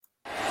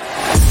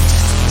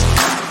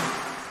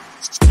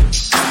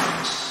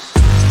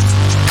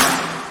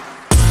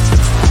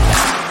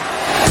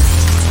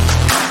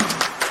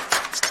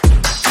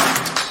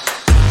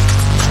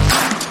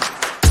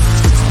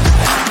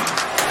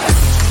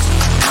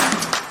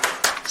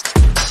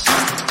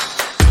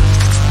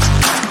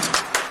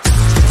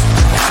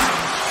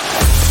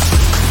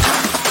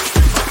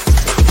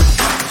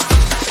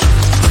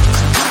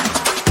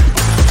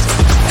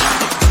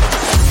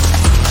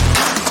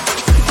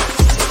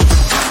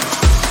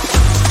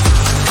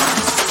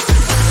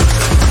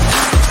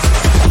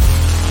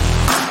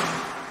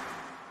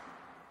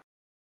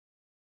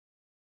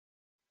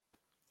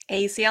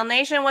ACL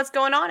Nation, what's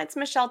going on? It's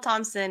Michelle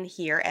Thompson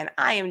here, and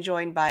I am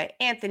joined by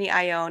Anthony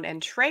Ione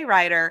and Trey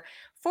Ryder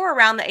for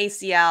Around the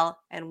ACL.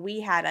 And we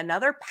had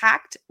another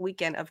packed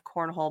weekend of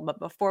cornhole. But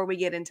before we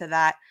get into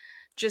that,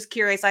 just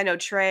curious, I know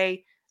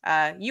Trey,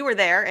 you were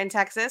there in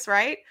Texas,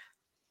 right?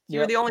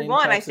 You were Yep, the only in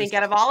one, I Texas. think,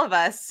 out of all of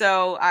us.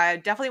 So I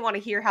definitely want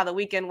to hear how the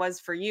weekend was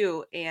for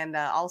you. And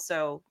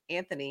also,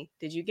 Anthony,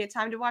 did you get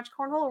time to watch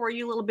cornhole, or were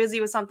you a little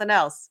busy with something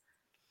else?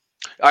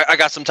 I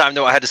got some time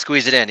though. I had to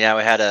squeeze it in. Yeah,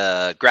 we had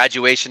a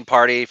graduation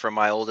party for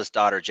my oldest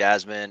daughter,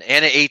 Jasmine,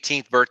 and an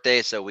 18th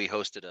birthday. So we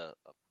hosted a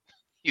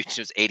huge, it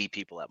was 80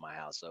 people at my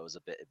house. So it was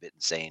a bit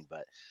insane.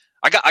 But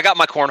I got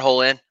my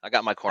cornhole in. I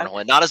got my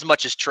cornhole in. Not as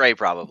much as Trey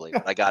probably,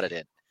 but I got it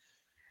in.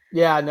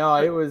 Yeah, no,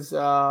 it was.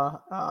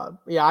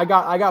 Yeah, I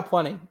got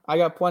plenty. I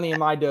got plenty in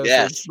my dosage,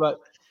 Yes.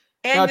 but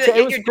And, no,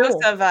 it was your cool.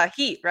 dose of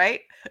heat,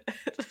 right?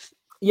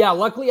 Yeah,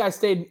 luckily I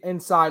stayed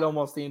inside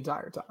almost the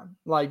entire time.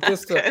 Like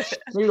just to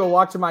maybe to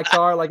walk to my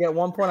car. Like at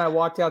one point I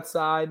walked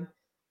outside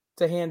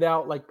to hand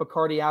out like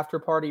Bacardi after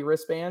party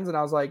wristbands, and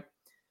I was like,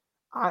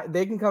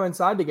 they can come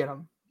inside to get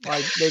them.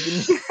 Like they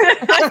can.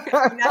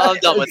 I'm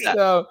done with that.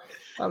 So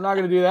I'm not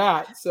going to do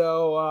that.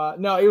 So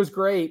no, it was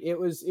great. It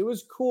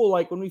was cool.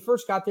 Like when we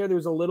first got there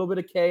was a little bit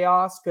of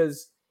chaos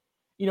because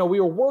we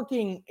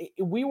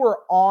were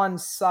on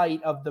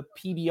site of the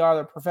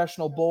PBR, the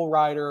Professional Bull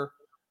Rider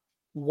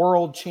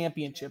World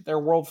Championship, their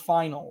World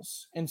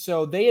Finals. And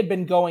so they had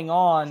been going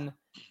on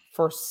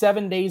for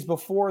 7 days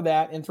before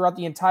that. And throughout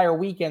the entire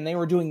weekend, they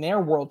were doing their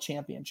World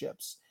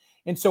Championships.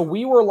 And so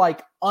we were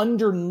like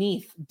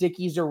underneath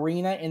Dickies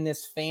Arena in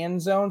this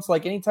fan zone. So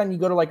like anytime you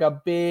go to like a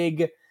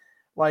big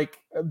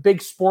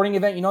sporting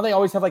event, they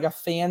always have like a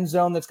fan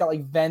zone that's got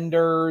like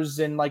vendors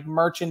and like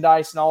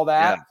merchandise and all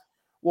that. Yeah.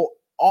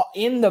 Well,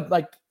 in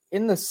the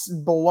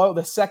below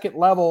the second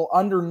level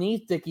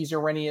underneath Dickies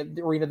Arena,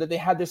 that they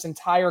had this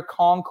entire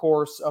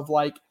concourse of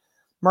like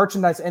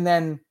merchandise, and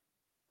then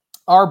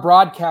our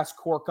broadcast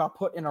cork got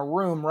put in a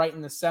room right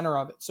in the center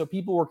of it. So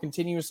people were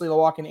continuously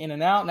walking in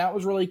and out, and that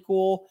was really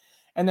cool.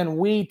 And then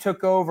we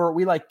took over,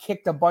 we like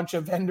kicked a bunch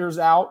of vendors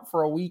out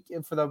for a week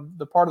for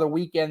the part of the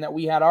weekend that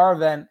we had our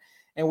event.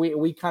 And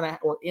we kind of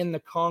were in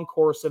the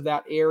concourse of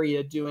that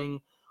area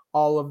doing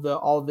all of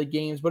the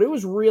games, but it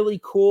was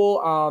really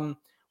cool.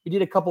 We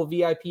did a couple of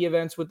VIP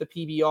events with the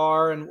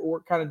PBR, and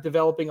we're kind of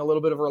developing a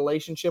little bit of a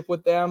relationship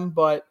with them.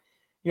 But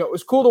it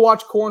was cool to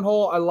watch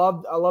cornhole. I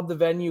love the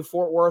venue,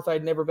 Fort Worth.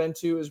 I'd never been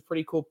to. It was a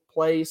pretty cool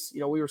place.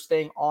 We were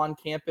staying on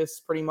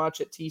campus pretty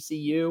much at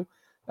TCU.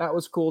 That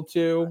was cool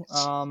too.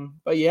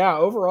 But yeah,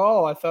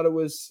 overall, I thought it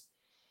was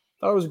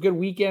a good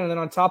weekend. And then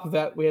on top of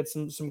that, we had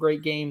some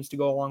great games to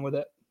go along with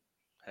it.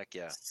 Heck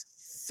yeah.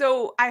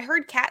 So I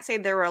heard Kat say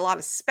there were a lot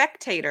of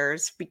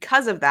spectators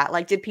because of that.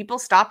 Like, did people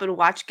stop and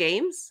watch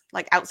games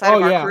like outside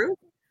of our crew?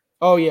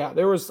 Oh yeah,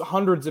 there was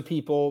hundreds of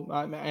people,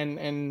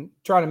 and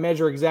trying to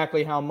measure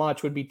exactly how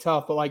much would be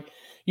tough. But like,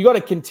 you got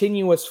a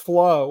continuous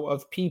flow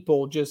of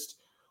people just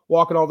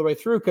walking all the way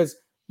through, because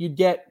you'd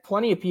get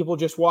plenty of people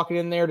just walking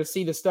in there to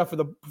see the stuff for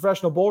the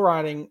professional bull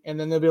riding, and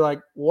then they'll be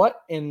like,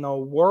 "What in the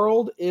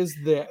world is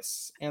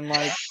this?" And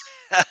like,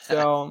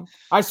 so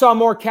I saw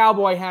more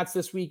cowboy hats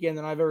this weekend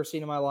than I've ever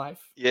seen in my life.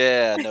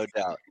 Yeah, no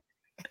doubt.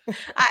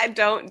 I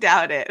don't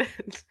doubt it.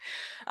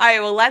 All right,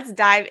 well, let's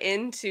dive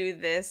into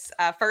this.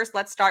 First,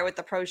 let's start with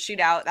the pro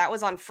shootout. That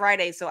was on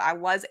Friday, so I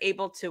was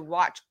able to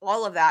watch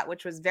all of that,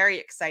 which was very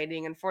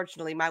exciting.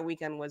 Unfortunately, my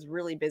weekend was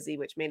really busy,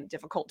 which made it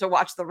difficult to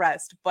watch the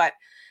rest. But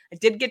I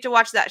did get to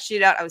watch that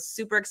shootout. I was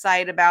super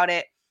excited about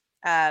it.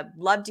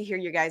 Love to hear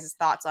your guys'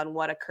 thoughts on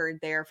what occurred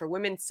there. For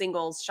women's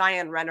singles,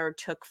 Cheyenne Renner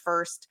took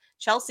first.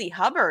 Chelsea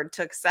Hubbard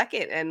took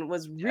second and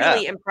was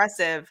really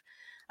impressive.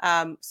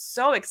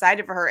 So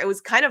excited for her. It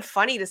was kind of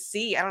funny to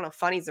see. I don't know if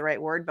funny is the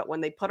right word, but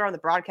when they put her on the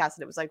broadcast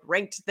and it was like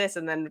ranked this,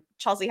 and then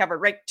Chelsea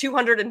Hubbard ranked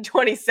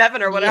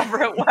 227 or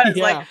whatever it was.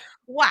 Yeah. Like,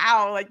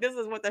 wow, like this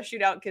is what the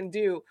shootout can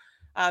do.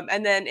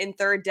 And then in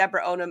third,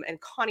 Deborah Onum and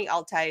Connie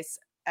Altice.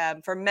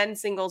 For men's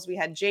singles, we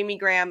had Jamie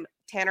Graham,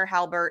 Tanner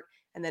Halbert,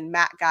 and then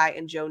Matt Guy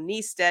and Joe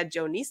Niestead.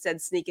 Joe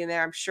Niestead sneaking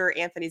there. I'm sure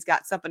Anthony's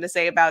got something to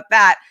say about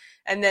that.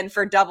 And then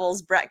for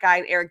doubles, Brett Guy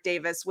and Eric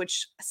Davis,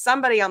 which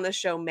somebody on the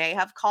show may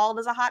have called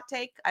as a hot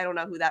take. I don't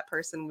know who that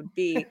person would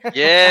be.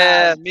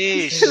 Yeah,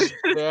 me.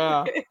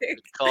 Yeah.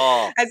 Good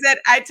call.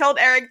 I told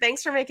Eric,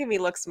 thanks for making me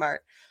look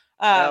smart.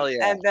 Hell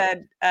yeah. And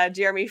then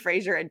Jeremy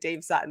Frazier and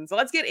Dave Sutton. So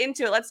let's get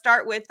into it. Let's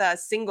start with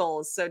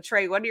singles. So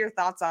Trey, what are your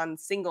thoughts on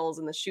singles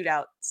and the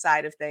shootout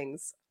side of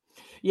things?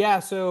 Yeah,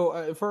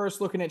 so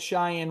first looking at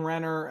Cheyenne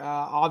Renner,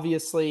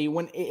 obviously,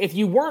 if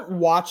you weren't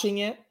watching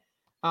it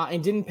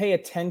and didn't pay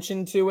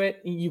attention to it,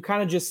 you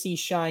kind of just see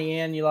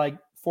Cheyenne, you like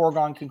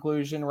foregone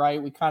conclusion,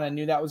 right? We kind of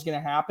knew that was going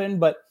to happen,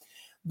 but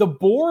the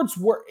boards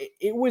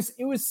it was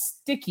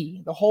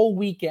sticky the whole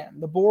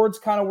weekend. The boards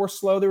kind of were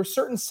slow. There were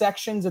certain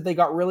sections that they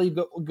got really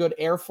good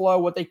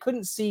airflow. What they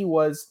couldn't see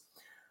was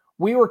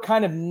we were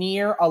kind of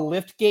near a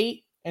lift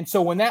gate, and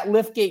so when that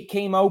lift gate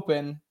came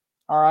open,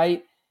 all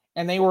right,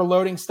 and they were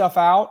loading stuff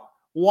out,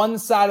 one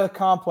side of the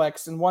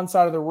complex and one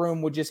side of the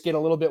room would just get a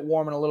little bit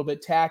warm and a little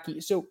bit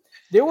tacky. So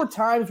there were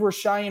times where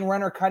Cheyenne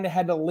Renner kind of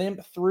had to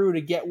limp through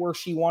to get where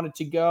she wanted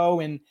to go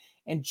and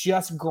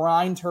just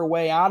grind her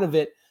way out of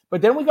it.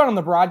 But then we got on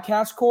the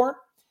broadcast court,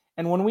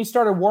 and when we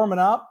started warming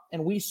up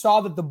and we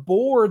saw that the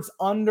boards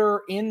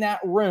under in that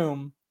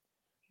room,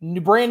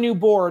 brand new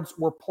boards,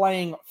 were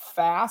playing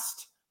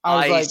fast, I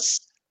was like,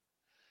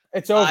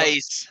 it's over.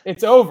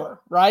 It's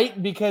over,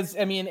 right? Because,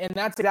 I mean, and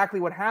that's exactly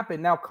what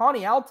happened. Now,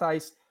 Connie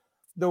Altice,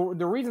 the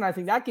reason I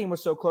think that game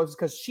was so close is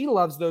because she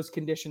loves those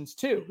conditions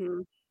too.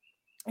 Mm-hmm.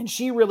 And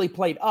she really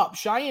played up.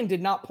 Cheyenne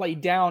did not play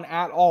down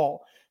at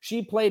all.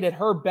 She played at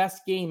her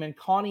best game, and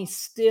Connie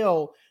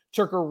still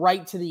took her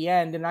right to the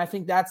end. And I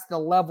think that's the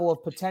level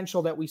of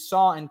potential that we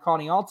saw in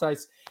Connie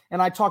Altice.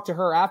 And I talked to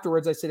her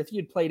afterwards. I said, if you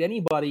had played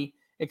anybody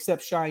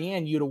except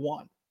Cheyenne, you'd have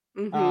won.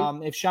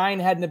 Mm-hmm. If Cheyenne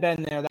hadn't have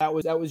been there, that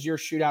was your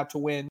shootout to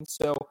win.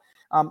 So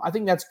I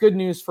think that's good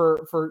news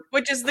for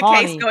which is the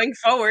Connie. case going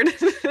forward.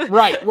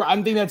 Right.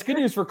 I think that's good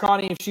news for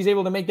Connie. If she's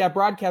able to make that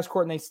broadcast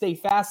court and they stay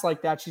fast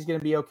like that, she's going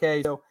to be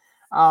okay. So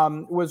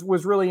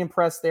was really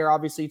impressed there.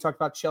 Obviously, you talked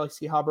about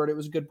Chelsea Hubbard. It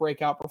was a good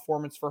breakout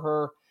performance for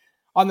her.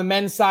 On the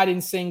men's side in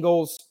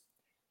singles,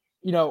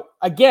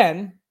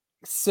 again,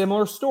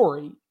 similar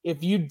story.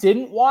 If you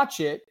didn't watch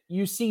it,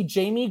 you see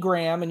Jamie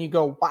Graham and you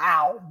go,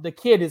 wow, the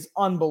kid is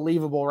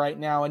unbelievable right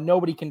now and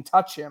nobody can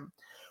touch him.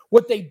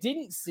 What they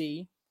didn't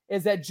see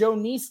is that Joe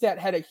Niestedt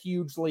had a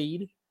huge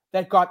lead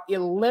that got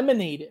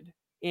eliminated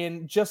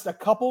in just a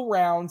couple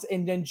rounds.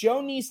 And then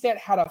Joe Niestedt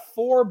had a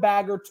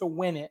 4-bagger to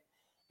win it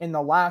in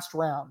the last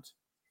round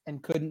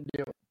and couldn't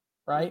do it,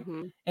 right?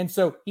 Mm-hmm. And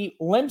so he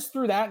limps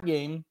through that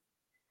game.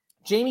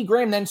 Jamie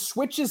Graham then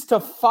switches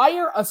to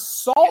fire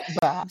assault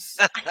bags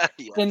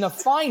Yes. in the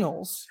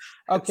finals.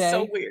 Okay. It's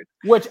so weird.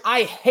 Which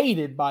I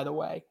hated, by the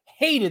way.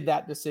 Hated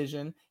that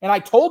decision. And I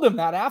told him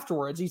that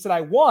afterwards. He said,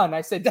 I won.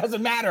 I said,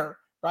 doesn't matter,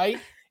 right?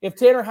 If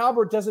Tanner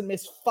Halbert doesn't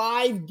miss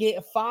 5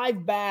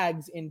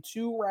 bags in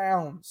 2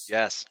 rounds,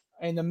 Yes,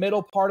 in the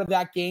middle part of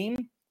that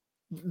game,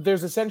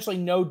 there's essentially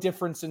no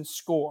difference in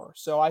score.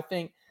 So I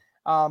think,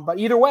 but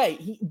either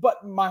way,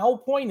 but my whole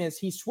point is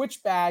he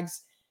switched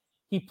bags.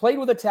 He played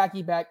with a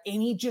tacky bag,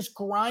 and he just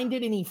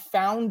grinded, and he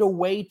found a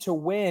way to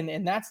win.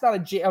 And that's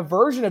not a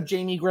version of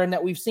Jamie Graham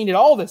that we've seen at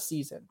all this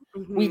season.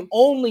 Mm-hmm. We've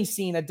only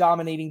seen a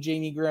dominating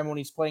Jamie Graham when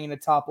he's playing in the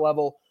top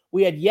level.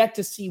 We had yet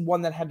to see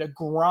one that had to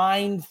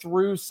grind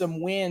through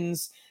some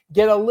wins,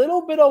 get a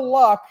little bit of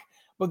luck,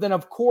 but then,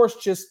 of course,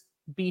 just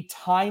be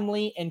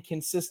timely and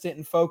consistent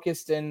and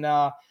focused. And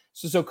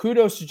so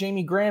kudos to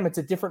Jamie Graham. It's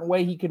a different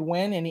way he could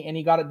win, and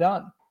he got it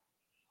done.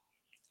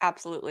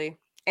 Absolutely.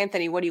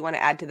 Anthony, what do you want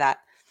to add to that?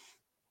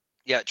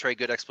 Yeah, Trey,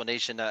 good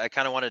explanation. I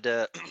kind of wanted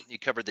to, you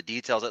covered the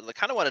details. I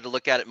kind of wanted to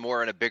look at it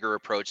more in a bigger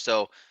approach.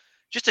 So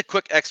just a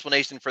quick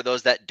explanation for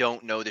those that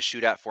don't know the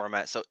shootout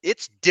format. So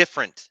it's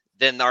different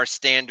than our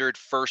standard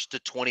 1st to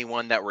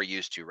 21 that we're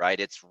used to, right?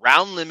 It's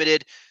round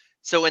limited.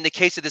 So in the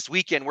case of this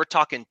weekend, we're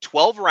talking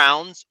 12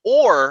 rounds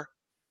or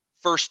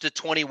 1st to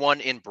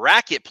 21 in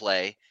bracket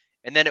play.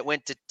 And then it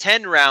went to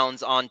 10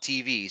 rounds on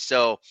TV.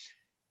 So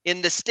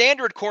in the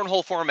standard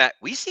cornhole format,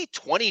 we see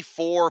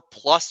 24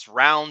 plus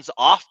rounds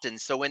often.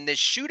 So in this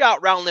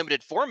shootout round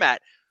limited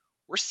format,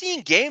 we're seeing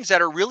games that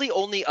are really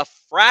only a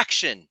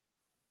fraction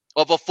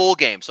of a full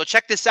game. So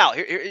check this out.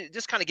 Here,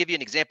 just kind of give you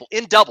an example.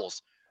 In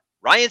doubles,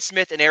 Ryan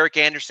Smith and Eric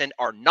Anderson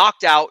are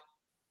knocked out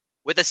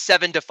with a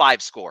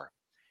 7-5 score.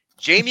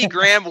 Jamie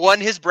Graham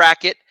won his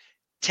bracket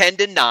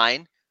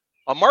 10-9.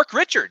 Mark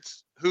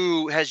Richards,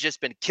 who has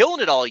just been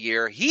killing it all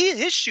year,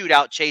 his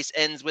shootout chase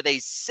ends with a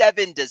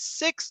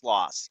 7-6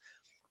 loss.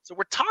 So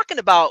we're talking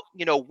about,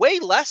 way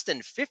less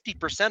than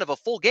 50% of a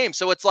full game.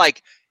 So it's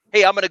like,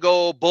 hey, I'm going to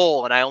go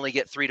bull and I only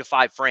get 3 to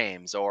 5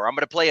 frames, or I'm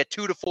going to play a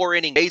 2 to 4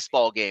 inning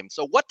baseball game.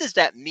 So what does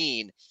that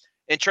mean?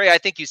 And Trey, I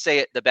think you say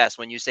it the best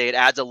when you say it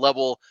adds a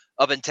level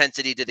of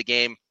intensity to the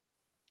game.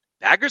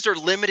 Baggers are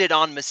limited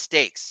on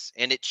mistakes,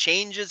 and it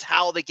changes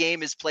how the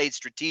game is played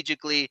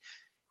strategically,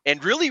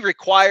 and really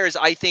requires,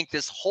 I think,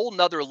 this whole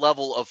nother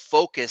level of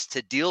focus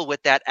to deal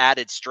with that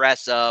added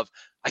stress of,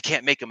 I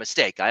can't make a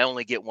mistake. I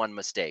only get one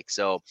mistake.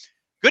 So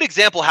good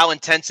example how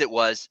intense it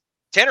was.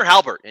 Tanner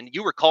Halbert, and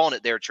you were calling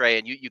it there, Trey,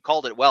 and you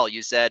called it well.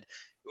 You said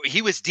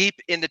he was deep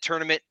in the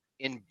tournament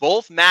in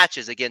both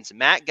matches against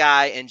Matt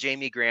Guy and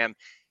Jamie Graham.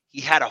 He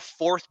had a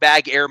 4th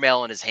bag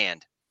airmail in his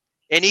hand,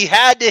 and he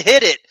had to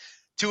hit it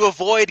to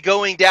avoid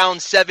going down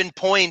 7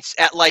 points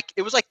at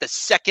it was like the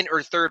 2nd or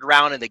 3rd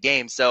round in the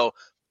game. So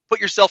put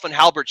yourself in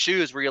Halbert's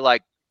shoes where you're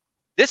like,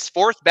 this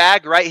 4th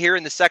bag right here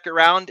in the 2nd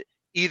round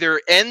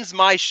either ends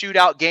my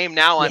shootout game,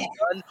 now I'm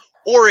done,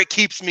 or it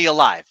keeps me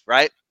alive,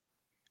 right?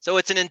 So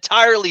it's an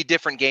entirely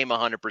different game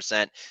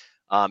 100%.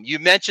 You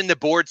mentioned the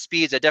board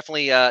speeds. I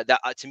definitely,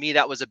 to me,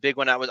 that was a big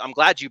one. I'm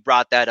glad you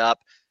brought that up.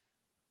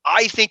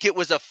 I think it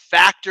was a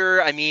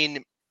factor. I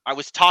mean, I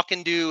was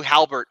talking to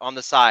Halbert on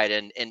the side,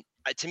 and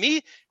to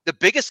me, the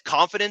biggest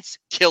confidence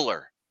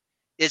killer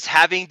is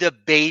having to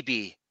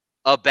baby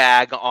a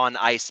bag on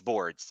ice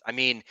boards. I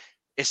mean,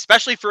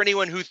 especially for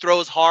anyone who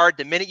throws hard.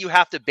 The minute you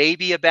have to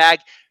baby a bag,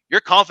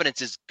 your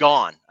confidence is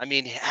gone. I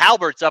mean,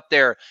 Halbert's up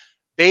there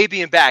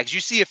babying bags. You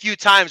see a few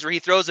times where he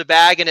throws a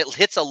bag and it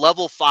hits a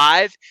level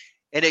 5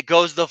 and it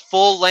goes the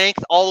full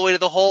length all the way to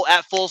the hole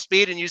at full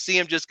speed, and you see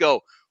him just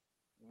go,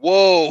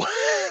 whoa.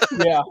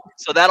 Yeah.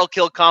 So that'll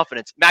kill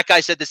confidence. Matt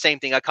Guy said the same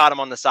thing. I caught him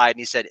on the side and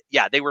he said,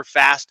 yeah, they were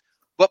fast,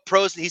 but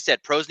he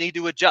said pros need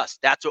to adjust.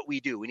 That's what we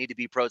do. We need to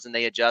be pros and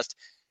they adjust.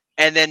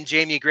 And then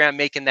Jamie Graham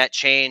making that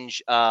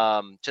change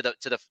to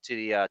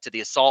the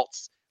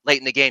assaults late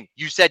in the game.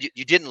 You said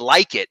you didn't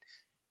like it.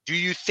 Do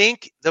you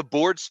think the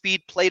board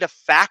speed played a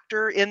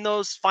factor in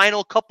those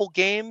final couple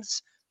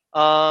games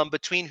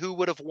between who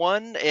would have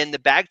won and the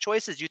bag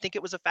choices? Do you think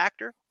it was a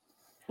factor?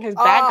 His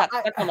bag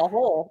got stuck on the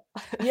hole.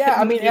 Yeah,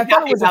 I mean, I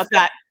thought it was about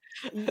that.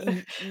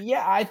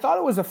 Yeah, I thought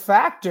it was a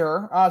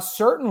factor.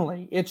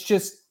 Certainly, it's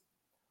just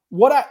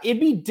it'd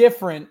be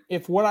different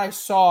if what I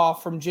saw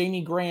from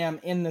Jamie Graham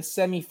in the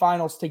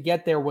semifinals to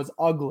get there was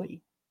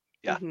ugly.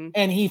 Yeah,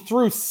 and he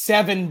threw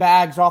 7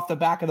 bags off the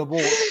back of the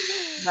board.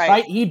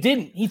 Right? He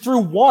didn't. He threw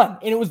 1,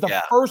 and it was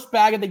the first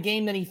bag of the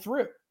game that he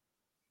threw.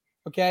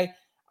 Okay.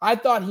 I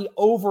thought he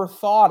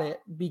overthought it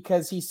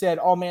because he said,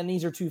 oh man,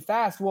 these are too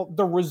fast. Well,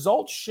 the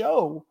results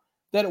show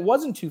that it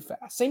wasn't too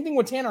fast. Same thing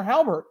with Tanner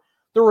Halbert.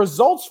 The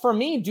results for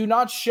me do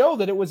not show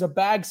that it was a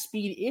bag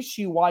speed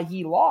issue why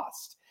he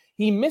lost.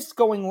 He missed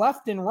going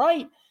left and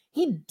right.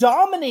 He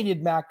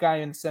dominated Matt Guy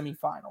in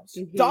semifinals.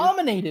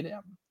 Dominated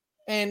him.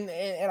 And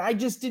I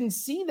just didn't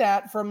see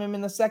that from him in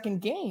the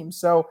second game.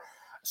 So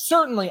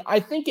certainly I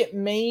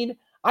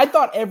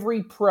thought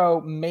every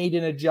pro made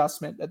an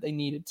adjustment that they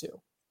needed to.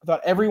 I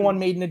thought everyone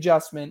made an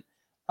adjustment.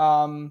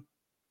 I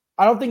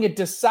don't think it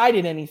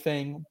decided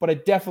anything, but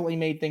it definitely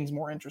made things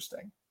more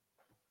interesting.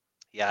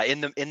 Yeah,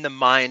 in the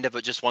mind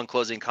of just one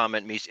closing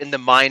comment, Mish, in the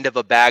mind of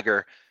a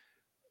bagger,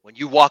 when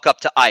you walk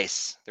up to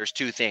ice, there's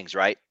 2 things,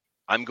 right?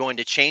 I'm going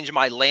to change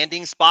my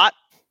landing spot.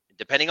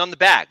 Depending on the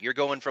bag, you're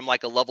going from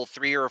like a level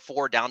 3 or a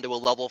 4 down to a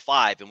level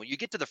 5. And when you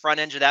get to the front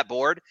edge of that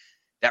board,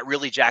 that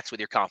really jacks with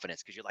your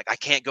confidence because you're like, I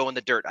can't go in the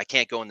dirt. I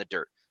can't go in the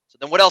dirt. So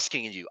then what else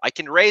can you do? I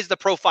can raise the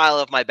profile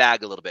of my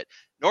bag a little bit.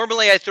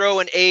 Normally I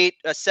throw a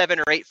 7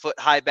 or 8 foot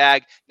high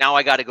bag. Now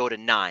I got to go to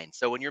 9.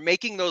 So when you're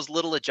making those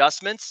little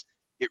adjustments,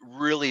 it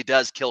really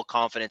does kill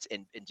confidence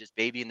in just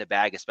babying the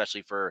bag,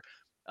 especially for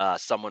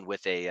someone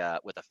with a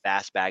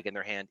fast bag in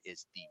their hand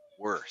is the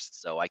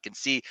worst. So I could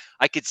see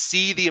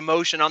the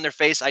emotion on their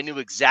face. I knew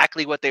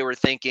exactly what they were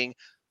thinking.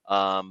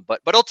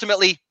 But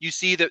ultimately you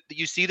see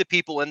the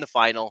people in the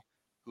final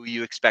who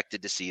you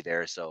expected to see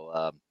there.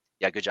 So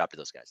yeah, good job to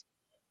those guys.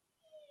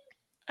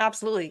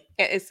 Absolutely.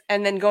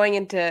 And then going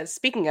into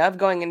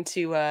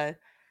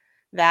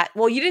that.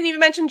 Well, you didn't even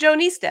mention Joe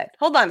Neisted.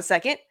 Hold on a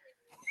second.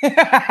 Wait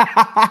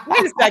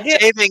a second.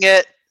 Saving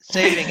it.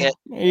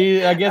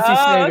 I guess he's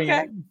saving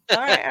it. All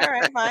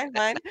right, fine.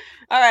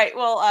 All right.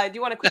 Well, do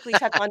you want to quickly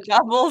touch on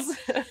doubles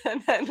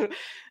and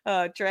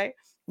then Trey?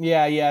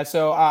 Yeah.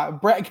 So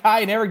Brett Guy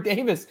and Eric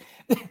Davis.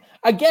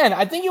 Again,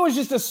 I think it was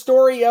just a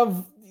story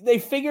of they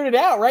figured it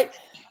out, right?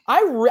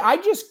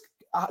 I just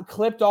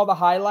clipped all the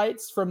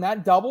highlights from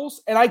that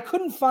doubles, and I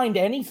couldn't find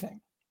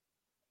anything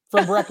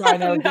from Brett Guy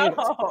and Eric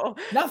Davis.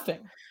 Nothing,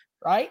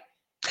 right?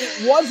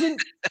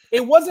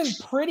 It wasn't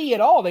pretty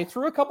at all. They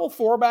threw a couple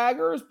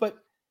 4-baggers, but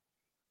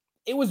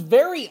it was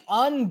very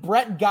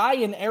un-Brett Guy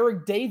and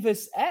Eric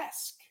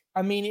Davis-esque.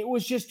 I mean, it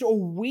was just a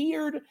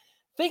weird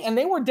thing. And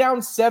they were down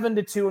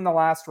 7-2 in the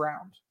last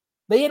round.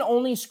 They had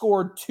only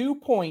scored 2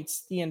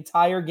 points the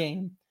entire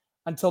game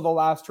until the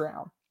last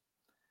round.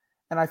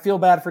 And I feel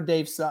bad for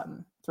Dave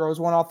Sutton.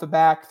 Throws one off the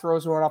back,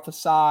 throws one off the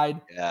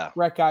side. Yeah.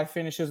 Brett Guy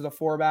finishes the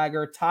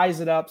 4-bagger, ties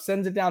it up,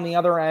 sends it down the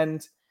other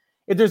end.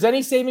 If there's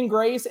any saving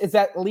grace, it's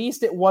at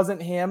least it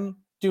wasn't him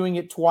doing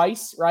it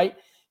twice, right?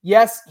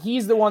 Yes,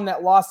 he's the one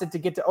that lost it to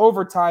get to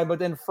overtime, but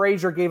then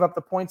Frazier gave up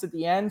the points at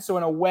the end. So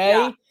in a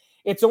way,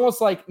 It's almost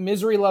like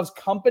misery loves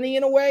company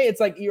in a way. It's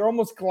like you're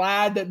almost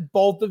glad that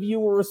both of you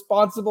were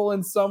responsible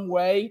in some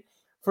way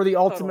for the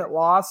ultimate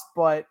loss.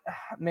 But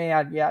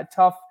man, yeah,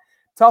 tough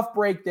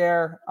break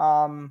there.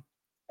 And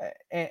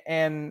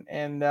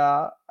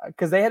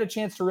because they had a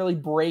chance to really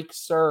break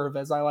serve,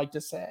 as I like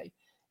to say,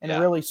 and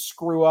really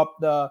screw up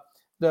the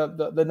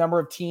number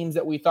of teams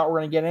that we thought were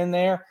going to get in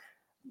there.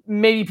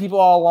 Maybe people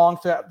all along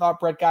thought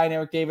Brett Guy and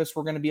Eric Davis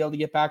were going to be able to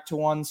get back to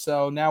one.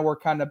 So now we're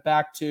kind of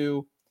back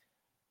to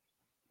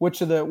which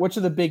of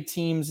the big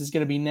teams is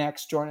going to be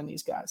next joining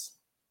these guys.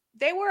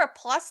 They were a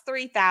plus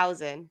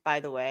 3,000, by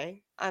the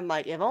way. I'm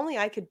like, if only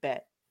I could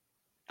bet.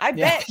 I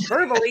bet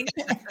verbally.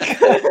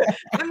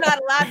 I'm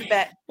not allowed to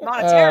bet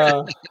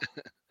monetarily.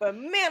 But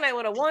man, I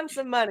would have won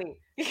some money.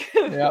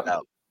 Yep.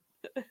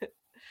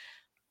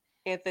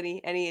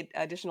 Anthony, any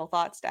additional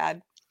thoughts to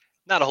add?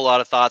 Not a whole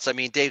lot of thoughts. I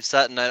mean, Dave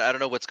Sutton, I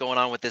don't know what's going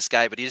on with this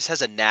guy, but he just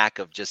has a knack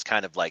of just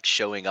kind of like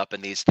showing up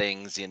in these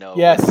things, you know.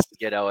 Yes.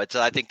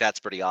 I think that's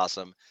pretty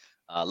awesome.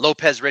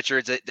 Lopez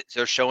Richards,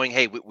 they're showing,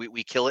 hey,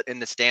 we kill it in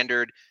the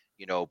standard,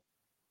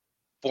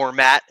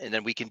 format, and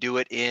then we can do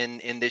it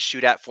in this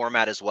shootout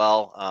format as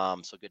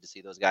well. So good to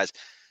see those guys.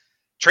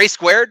 Trey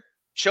Squared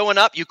showing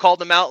up. You called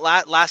them out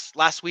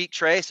last week,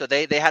 Trey. So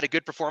they had a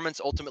good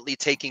performance, ultimately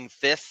taking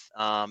 5th.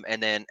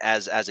 And then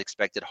as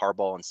expected,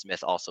 Harbaugh and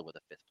Smith also with a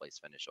 5th place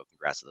finish. So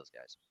congrats to those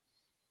guys.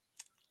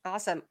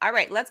 Awesome. All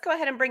right, let's go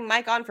ahead and bring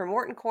Mike on for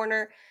Morton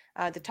Corner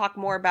to talk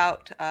more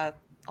about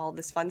all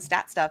this fun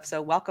stat stuff.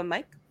 So welcome,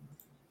 Mike.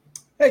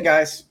 Hey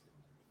guys.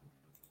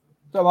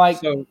 So Mike.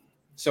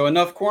 So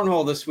enough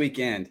cornhole this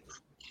weekend.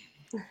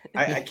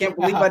 I can't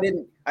believe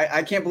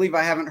I can't believe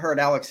I haven't heard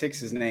Alex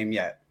Hicks's name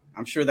yet.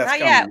 I'm sure that's not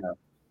coming yet. up.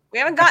 We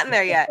haven't gotten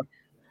there yet. He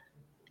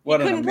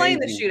What couldn't play in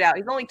the shootout.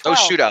 He's only 12.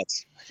 Those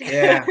shootouts.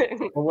 Yeah.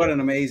 Well, what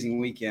an amazing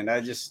weekend. I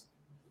just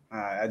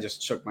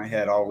shook my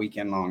head all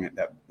weekend long at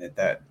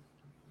that.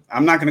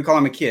 I'm not going to call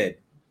him a kid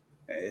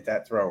at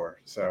that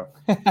thrower. So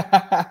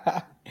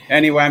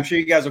anyway, I'm sure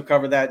you guys will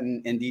cover that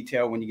in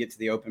detail when you get to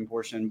the open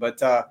portion.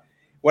 But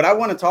what I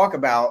want to talk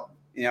about,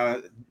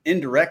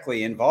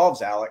 indirectly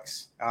involves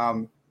Alex.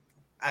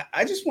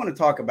 I just want to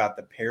talk about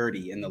the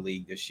parity in the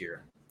league this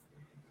year.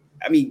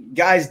 I mean,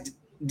 guys,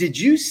 did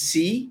you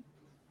see,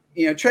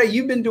 Trey,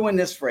 you've been doing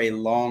this for a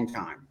long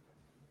time.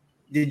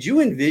 Did you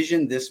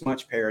envision this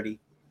much parity?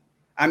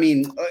 I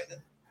mean,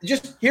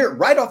 just here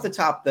right off the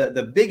top,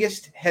 the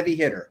biggest heavy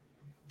hitter,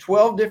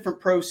 12 different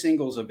pro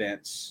singles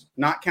events,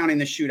 not counting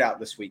the shootout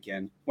this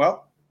weekend.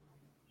 Well,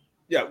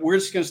 yeah, we're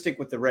just going to stick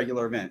with the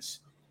regular events.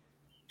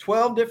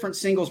 12 different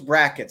singles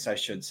brackets, I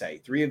should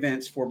say. 3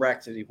 events, 4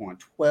 brackets that he won.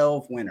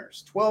 12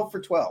 winners. 12 for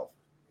 12.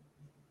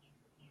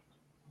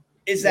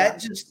 Is that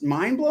just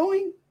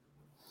mind-blowing?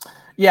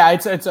 Yeah,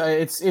 it's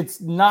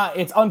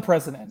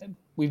unprecedented.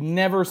 We've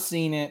never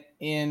seen it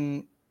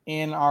in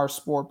our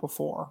sport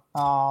before.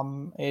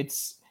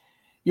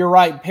 You're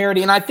right,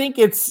 parity, and I think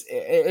it's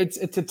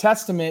a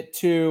testament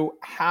to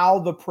how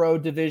the pro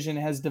division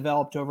has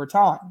developed over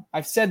time.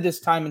 I've said this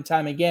time and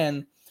time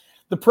again.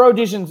 The pro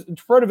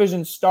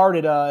division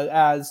started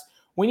as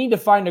we need to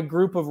find a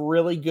group of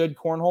really good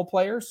cornhole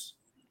players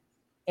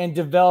and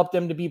develop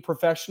them to be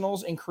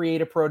professionals and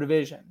create a pro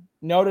division.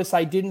 Notice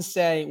I didn't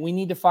say we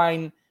need to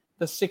find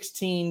the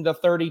 16, the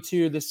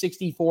 32, the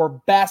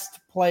 64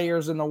 best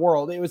players in the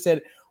world. It was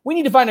said we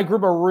need to find a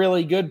group of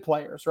really good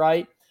players,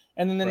 right?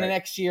 And then the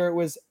next year it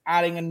was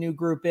adding a new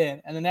group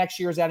in. And the next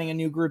year is adding a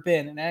new group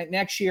in. And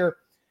next year,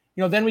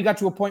 then we got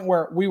to a point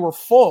where we were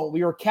full.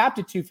 We were capped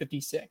at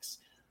 256.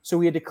 So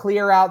we had to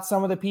clear out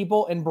some of the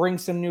people and bring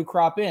some new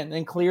crop in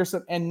and clear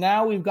some. And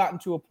now we've gotten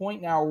to a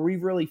point now where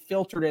we've really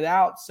filtered it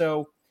out.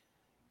 So,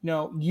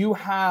 you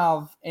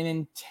have an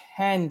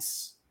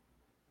intense,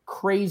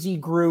 crazy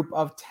group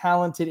of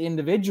talented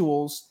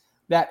individuals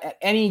that at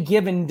any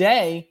given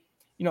day,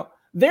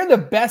 they're the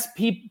best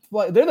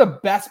people. They're the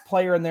best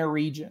player in their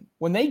region.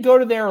 When they go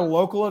to their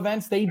local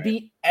events, they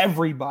beat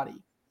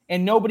everybody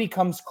and nobody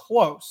comes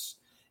close.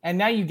 And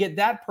now you get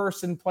that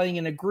person playing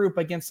in a group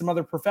against some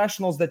other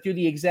professionals that do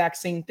the exact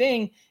same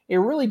thing. It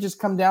really just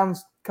comes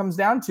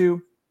down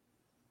to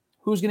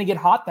who's going to get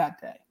hot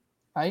that day,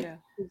 right? Yeah.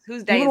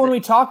 Whose day? Even when we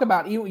talk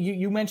about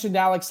you mentioned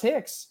Alex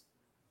Hicks.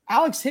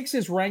 Alex Hicks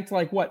is ranked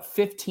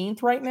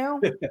 15th right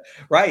now?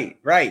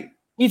 Right.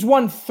 He's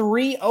won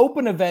 3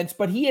 open events,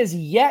 but he has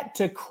yet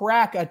to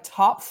crack a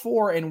top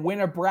 4 and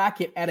win a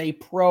bracket at a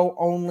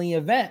pro-only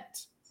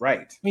event.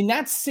 Right. I mean,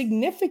 that's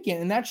significant,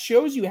 and that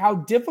shows you how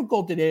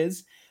difficult it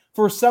is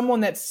for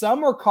someone that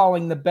some are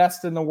calling the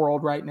best in the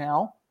world right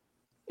now.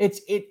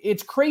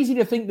 It's crazy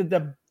to think that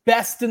the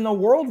best in the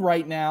world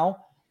right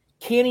now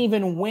can't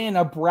even win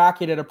a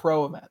bracket at a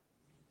pro event.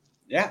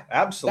 Yeah,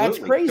 absolutely.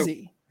 That's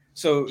crazy.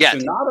 So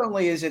not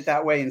only is it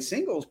that way in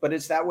singles, but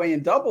it's that way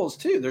in doubles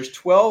too. There's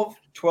 12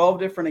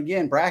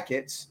 different,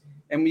 brackets,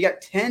 and we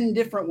got 10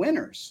 different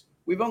winners.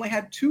 We've only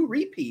had 2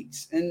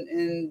 repeats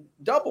in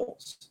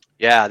doubles.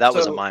 Yeah, that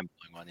was a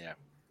mind-blowing one, yeah.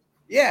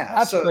 Yeah.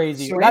 That's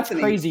crazy. That's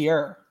Anthony,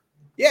 crazier.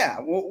 Yeah.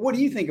 Well, what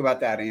do you think about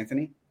that,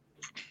 Anthony?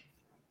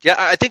 Yeah,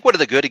 I think one of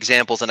the good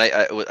examples, and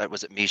I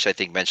was it Mish, I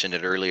think, mentioned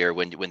it earlier,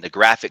 when the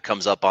graphic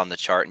comes up on the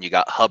chart and you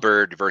got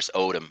Hubbard versus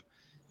Odom,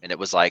 and it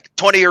was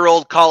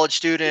 20-year-old college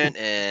student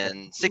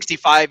and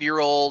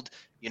 65-year-old,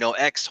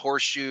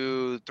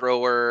 ex-horseshoe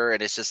thrower,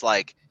 and it's just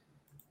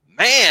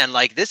man,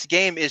 this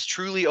game is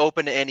truly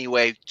open to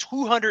anyway.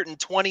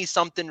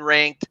 220-something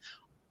ranked.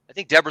 I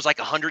think Deborah's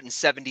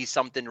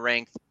 170-something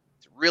ranked.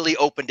 It's really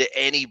open to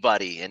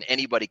anybody, and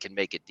anybody can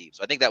make it deep.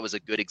 So I think that was a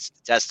good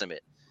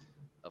testament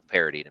of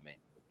parity to me.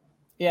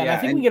 Yeah, and I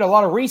think we get a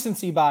lot of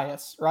recency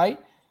bias, right?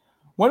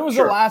 When was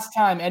the last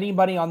time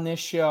anybody on this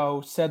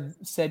show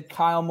said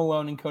Kyle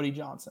Malone and Cody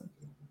Johnson?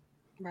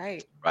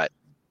 Right.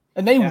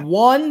 And they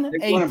won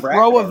a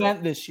pro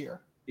event this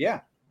year. Yeah.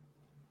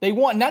 They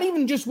won, not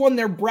even just won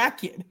their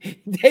bracket.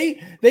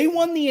 They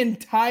won the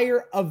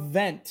entire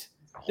event.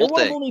 They're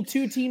one of only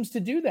 2 teams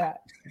to do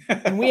that.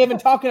 And we haven't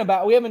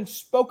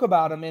spoke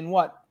about them in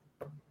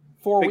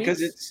 4 weeks?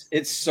 Because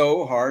it's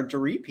so hard to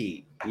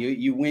repeat.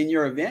 You win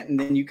your event and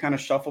then you kind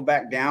of shuffle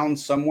back down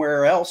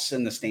somewhere else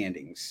in the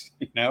standings.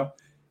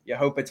 You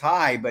hope it's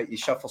high, but you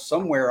shuffle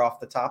somewhere off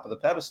the top of the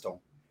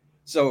pedestal.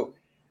 So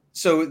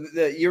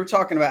you're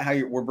talking about how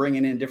we're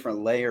bringing in different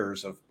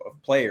layers of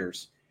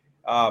players.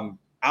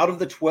 Out of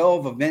the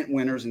 12 event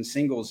winners in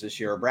singles this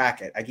year, or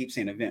bracket, I keep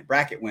saying event,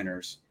 bracket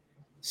winners,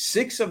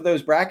 6 of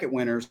those bracket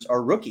winners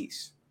are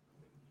rookies.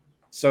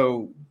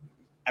 So,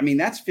 I mean,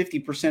 that's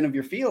 50% of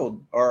your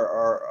field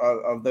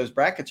of those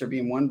brackets are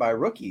being won by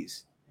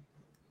rookies.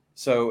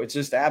 So it's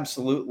just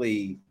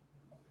absolutely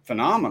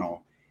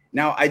phenomenal.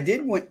 Now, I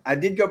did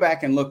go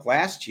back and look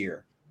last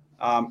year.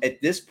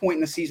 At this point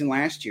in the season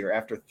last year,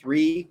 after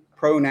 3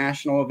 pro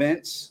national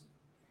events,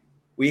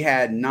 we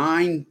had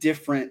 9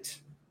 different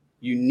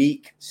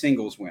unique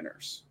singles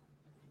winners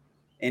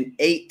and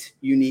 8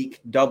 unique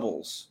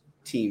doubles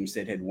teams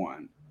that had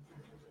won.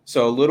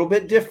 So a little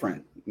bit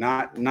different,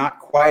 not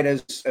quite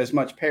as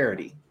much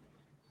parity.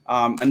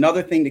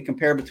 Another thing to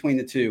compare between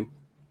the two,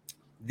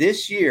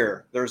 this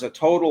year, there's a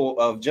total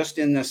of, just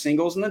in the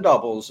singles and the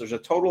doubles, there's a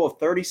total of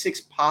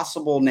 36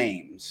 possible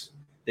names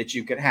that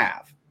you could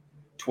have.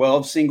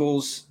 12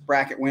 singles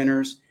bracket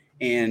winners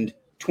and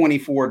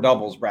 24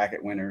 doubles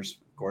bracket winners.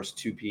 Of course,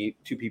 two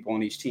people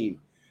on each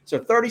team. So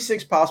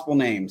 36 possible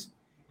names.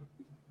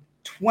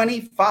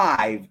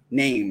 25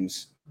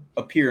 names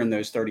appear in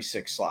those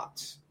 36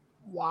 slots.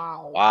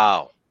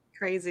 Wow.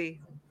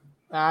 Crazy.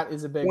 That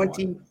is a big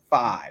 25.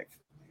 One.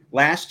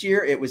 Last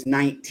year, it was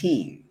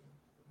 19.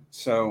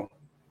 So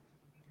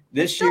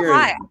this Still year,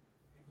 high.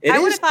 I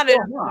would have thought it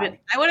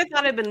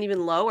it'd been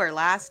even lower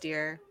last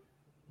year.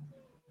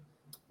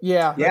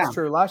 Yeah, that's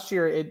true. Last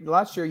year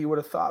you would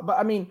have thought, but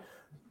I mean,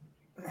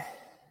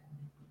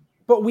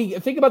 but we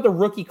think about the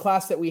rookie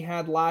class that we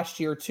had last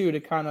year too, to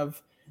kind of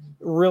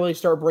really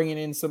start bringing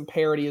in some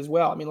parity as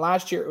well. I mean,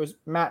 last year it was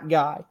Matt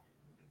Guy,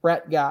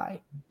 Brett Guy,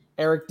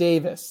 Eric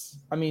Davis.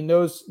 I mean,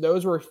 those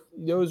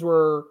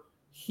were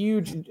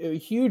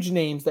huge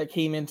names that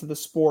came into the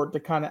sport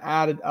that kind of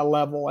added a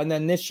level. And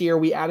then this year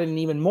we added an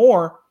even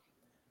more.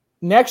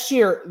 Next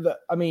year,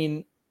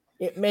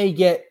 it may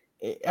get,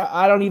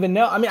 I don't even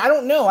know. I mean, I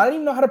don't know. I don't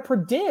even know how to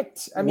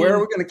predict. Where are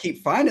we going to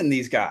keep finding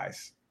these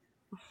guys?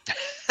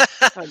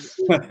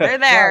 They're there.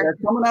 They're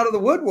coming out of the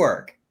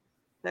woodwork.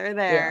 They're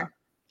there.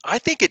 I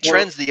think it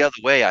trends the other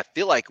way. I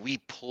feel like we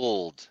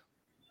pulled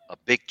a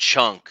big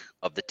chunk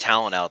of the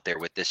talent out there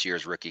with this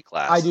year's rookie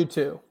class. I do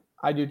too.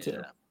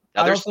 Yeah.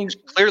 Now, there's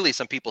clearly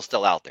some people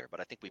still out there, but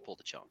I think we pulled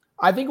a chunk.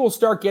 I think we'll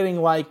start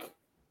getting like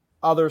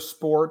other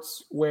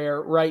sports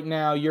where right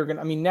now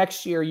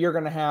next year you're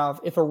going to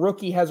have, if a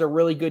rookie has a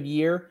really good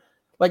year,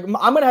 like I'm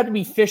going to have to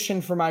be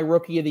fishing for my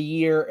rookie of the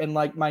year and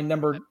like my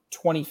number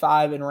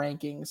 25 in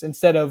rankings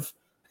instead of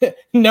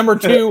number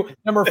 2,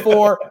 number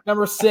 4,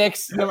 number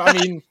 6.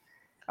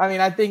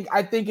 I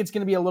think it's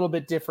going to be a little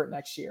bit different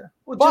next year,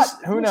 but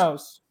who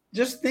knows?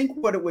 Just think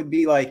what it would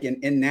be like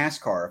in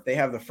NASCAR if they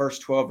have the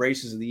first 12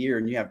 races of the year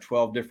and you have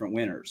 12 different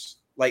winners,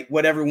 like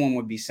what everyone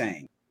would be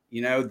saying,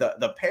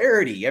 the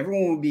parity,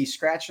 everyone would be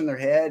scratching their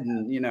head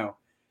and, 12.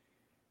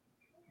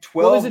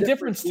 Well, there's a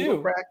difference too.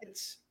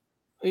 Brackets.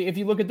 If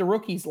you look at the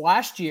rookies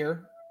last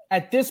year,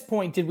 at this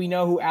point, did we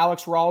know who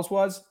Alex Rawls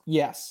was?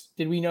 Yes.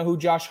 Did we know who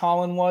Josh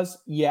Holland was?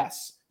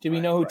 Yes. Did we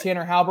know who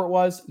Tanner Halbert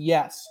was?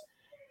 Yes.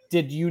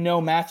 Did you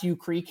know Matthew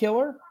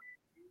Creekiller?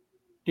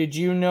 Did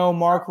you know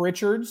Mark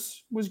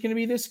Richards was going to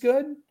be this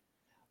good?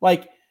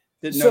 Like,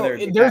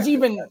 there's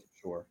even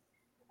sure.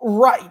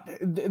 Right.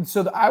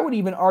 So I would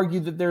even argue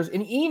that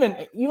and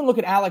even look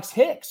at Alex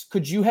Hicks.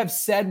 Could you have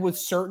said with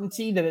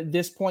certainty that at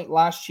this point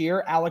last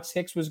year, Alex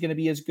Hicks was going to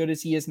be as good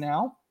as he is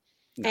now?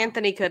 No.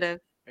 Anthony could have.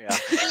 Yeah.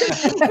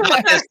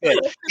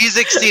 He's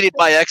exceeded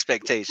my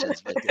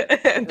expectations.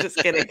 I'm just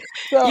kidding.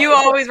 You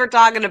always were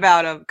talking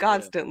about him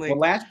constantly. Well,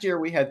 last year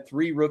we had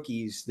 3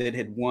 rookies that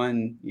had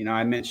won.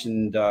 I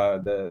mentioned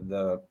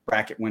the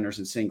bracket winners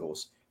in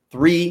singles.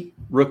 3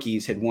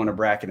 rookies had won a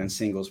bracket in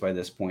singles by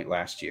this point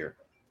last year.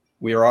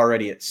 We are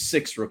already at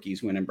 6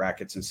 rookies winning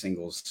brackets and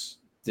singles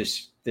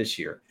this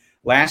year.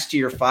 Last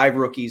year, 5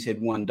 rookies had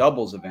won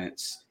doubles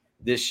events.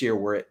 This year,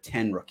 we're at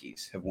 10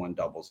 rookies have won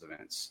doubles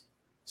events.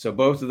 So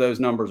both of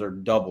those numbers are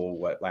double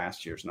what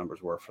last year's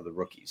numbers were for the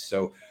rookies.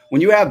 So when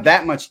you have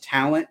that much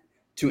talent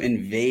to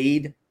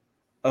invade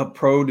a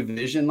pro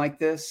division like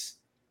this,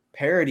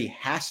 parity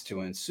has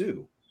to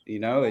ensue.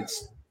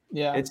 It's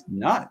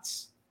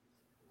nuts.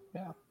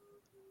 Yeah.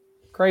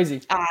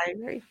 Crazy. I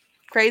agree.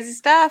 Crazy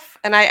stuff.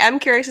 And I am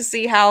curious to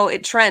see how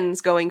it trends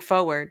going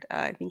forward.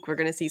 I think we're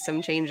going to see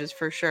some changes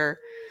for sure.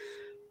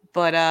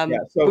 But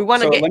we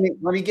want to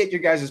let me get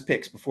your guys'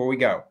 picks before we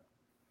go.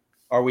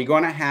 Are we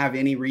going to have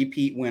any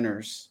repeat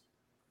winners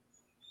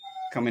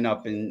coming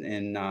up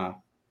in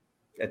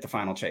at the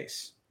final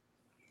chase?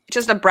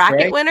 Just a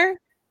bracket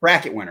winner?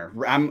 Bracket winner.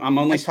 I'm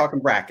only talking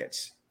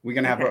brackets. We're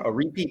going to have a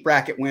repeat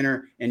bracket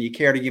winner, and you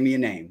care to give me a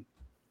name?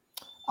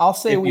 I'll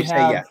say we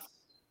have. Yes.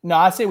 No,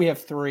 I say we have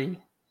 3.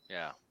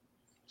 Yeah.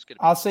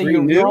 I'll say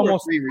you're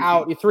almost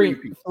out. 3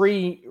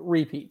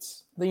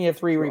 repeats. I think you have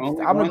 3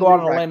 repeats. I'm going to go out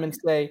on a limb and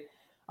say,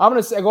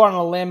 go on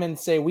a limb and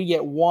say we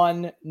get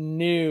 1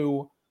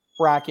 new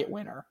bracket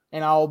winner,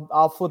 and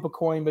I'll flip a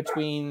coin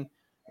between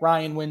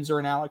Ryan Windsor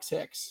and Alex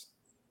Hicks.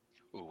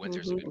 Ooh,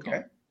 Windsor's a good call.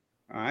 Okay.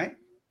 All right.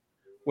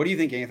 What do you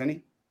think,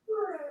 Anthony?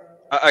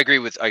 I agree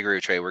with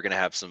Trey. We're gonna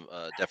have some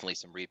definitely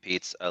some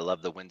repeats. I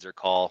love the Windsor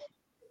call.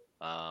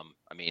 I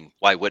mean,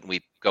 why wouldn't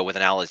we go with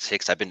an Alex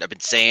Hicks? I've been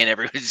saying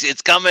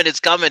it's coming, it's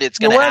gonna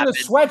You're wearing happen.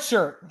 the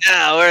sweatshirt.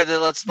 Yeah,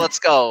 let's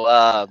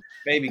go.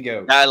 Baby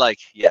goat.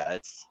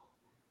 It's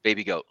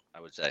baby goat, I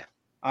would say.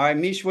 All right,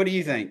 Mish, what do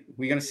you think?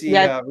 We gonna see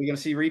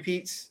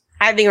repeats?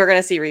 I think we're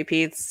gonna see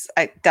repeats.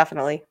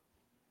 Definitely,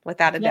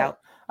 without a doubt.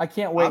 I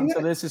can't wait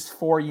until this is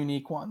 4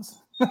 unique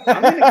ones.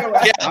 I'm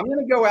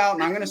gonna go out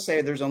and I'm gonna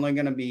say there's only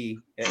gonna be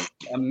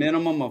a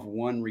minimum of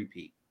 1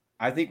 repeat.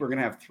 I think we're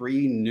gonna have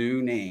 3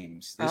 new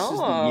names. This is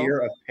the year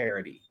of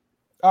parity.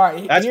 All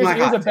right,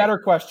 here's a better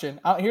take. question.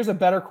 Here's a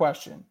better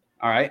question.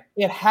 All right,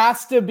 it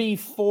has to be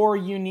 4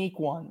 unique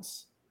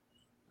ones.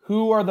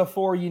 Who are the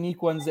 4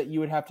 unique ones that you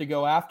would have to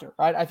go after?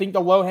 Right, I think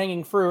the low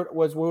hanging fruit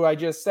was who I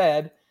just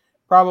said.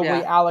 Probably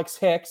Alex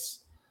Hicks.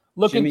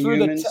 Looking Jimmy through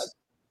Humans,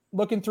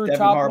 Devin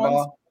top Harbaugh.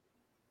 ones.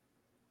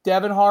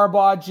 Devin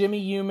Harbaugh, Jimmy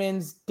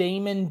Humans,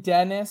 Damon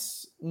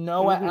Dennis,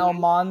 Noah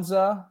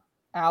Almanza,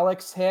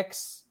 Alex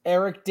Hicks,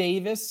 Eric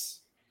Davis,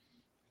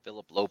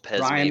 Philip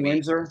Lopez, Ryan maybe.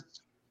 Windsor.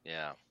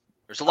 Yeah,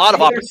 there's a lot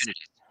of opportunities.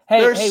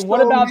 Hey,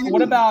 what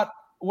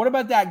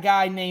about that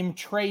guy named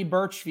Trey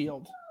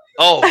Birchfield?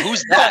 Oh,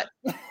 who's that?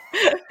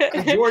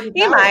 Jordan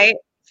He Power. might.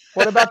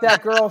 What about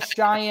that girl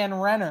Cheyenne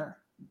Renner?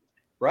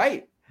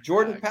 Right,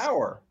 Jordan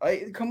Power.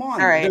 Come on,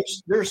 All right.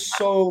 there's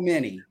so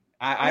many.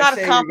 I'm not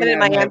confident in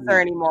my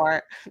answer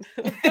anymore.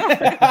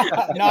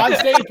 No, I'm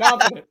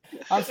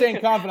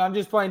staying confident. I'm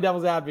just playing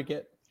devil's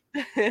advocate.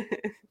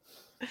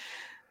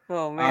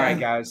 Oh man! All right,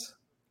 guys.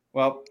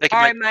 Well, all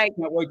right, Mike.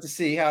 Can't wait to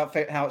see how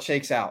it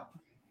shakes out.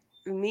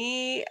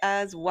 Me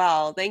as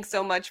well. Thanks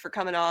so much for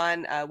coming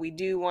on. We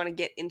do want to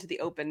get into the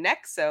Open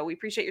next, so we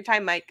appreciate your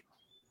time, Mike.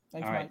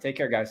 Thanks, all right, Mike. take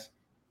care, guys.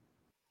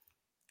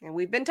 And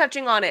we've been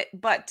touching on it,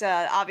 but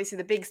obviously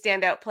the big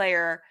standout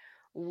player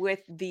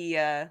with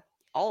the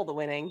all the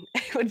winning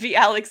would be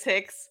Alex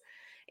Hicks.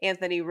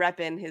 Anthony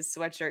repping his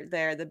sweatshirt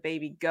there, the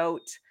baby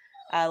goat.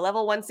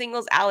 Level 1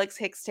 singles, Alex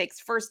Hicks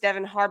takes first,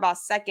 Devin Harbaugh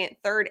second,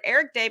 third,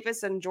 Eric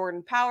Davis and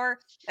Jordan Power.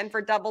 And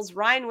for doubles,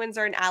 Ryan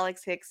Windsor and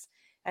Alex Hicks,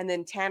 and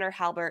then Tanner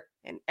Halbert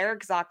and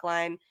Eric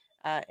Zockline.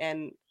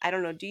 And I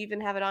don't know, do you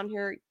even have it on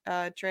here,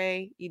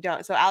 Trey? You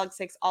don't. So Alex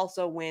Hicks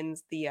also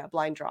wins the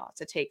blind draw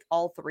to take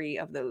all 3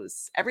 of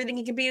those. Everything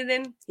he competed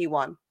in, he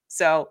won.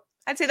 So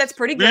I'd say that's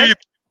pretty good.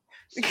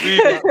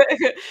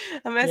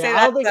 I'm going to say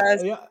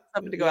that's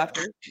something to go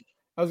after.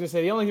 I was going to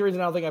say, the only reason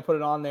I don't think I put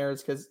it on there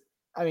is because,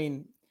 I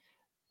mean,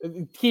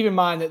 keep in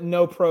mind that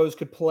no pros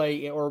could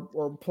play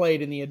or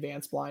played in the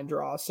advanced blind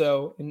draw.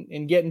 So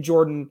in getting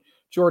Jordan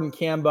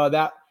Kamba,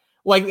 that,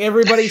 like,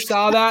 everybody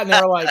saw that and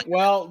they were like,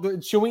 well,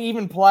 should we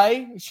even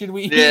play? Should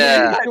we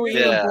even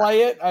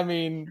play it? I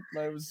mean,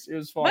 it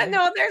was fun. But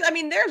no,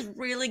 there's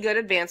really good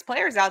advanced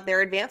players out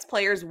there. Advanced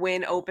players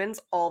win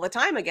opens all the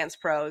time against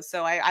pros.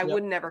 So I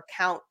would never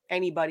count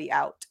anybody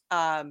out.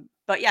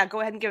 But yeah, go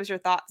ahead and give us your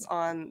thoughts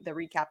on the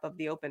recap of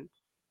the Open.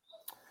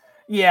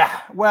 Yeah,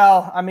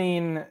 well, I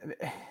mean,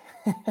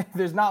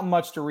 there's not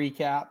much to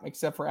recap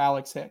except for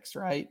Alex Hicks,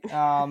 right?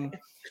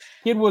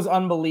 Kid was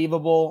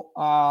unbelievable.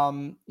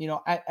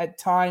 At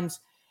times,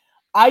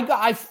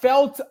 I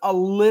felt a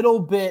little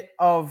bit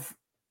of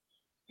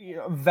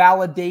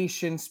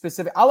validation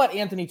specific. I'll let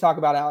Anthony talk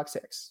about Alex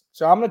Hicks.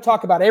 So I'm going to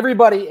talk about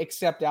everybody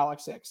except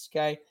Alex Hicks,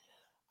 okay?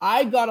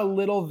 I got a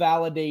little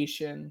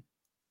validation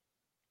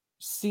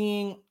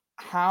seeing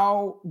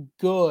how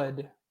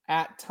good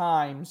at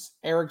times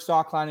Eric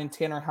Zockline and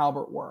Tanner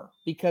Halbert were,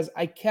 because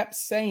I kept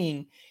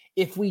saying,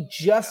 if we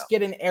just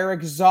get an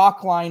Eric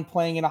Zockline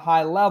playing at a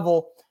high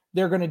level,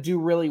 they're going to do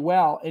really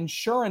well. And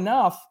sure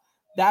enough,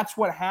 that's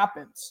what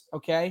happens,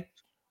 okay?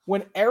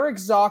 When Eric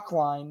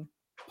Zockline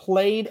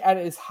played at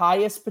his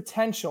highest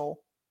potential,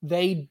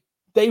 they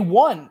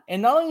won.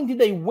 And not only did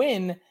they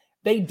win,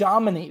 they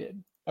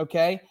dominated,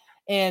 okay?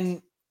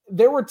 And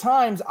there were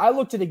times I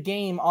looked at a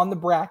game on the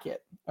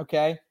bracket,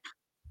 okay,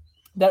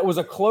 that was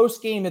a close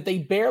game that they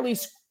barely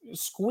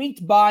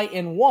squeaked by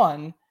and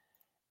won.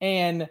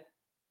 And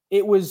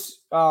it was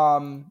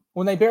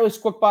when they barely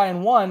squeaked by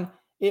and won,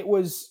 it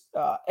was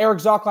Eric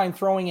Zockline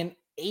throwing an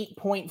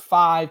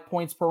 8.5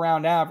 points per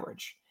round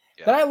average.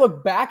 Yeah. Then I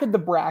look back at the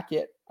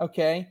bracket,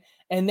 okay,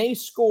 and they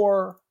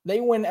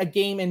win a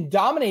game in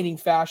dominating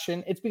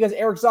fashion. It's because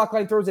Eric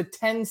Zockline throws a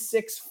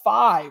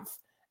 10.65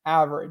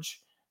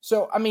 average.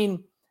 So, I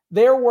mean,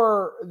 there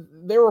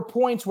were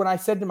points when I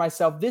said to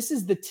myself, this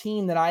is the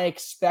team that I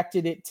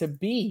expected it to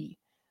be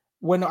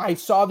when I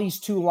saw these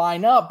two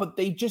line up, but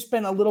they've just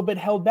been a little bit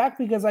held back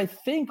because I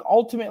think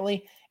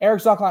ultimately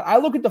Eric Zockline, I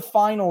look at the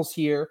finals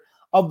here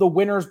of the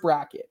winners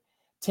bracket,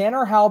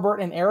 Tanner Halbert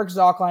and Eric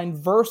Zockline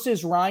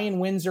versus Ryan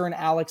Windsor and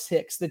Alex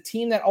Hicks, the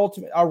team that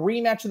ultimately, a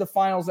rematch of the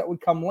finals that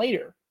would come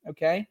later,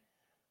 okay?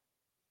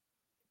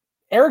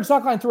 Eric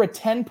Zockline threw a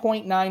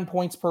 10.9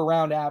 points per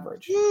round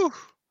average.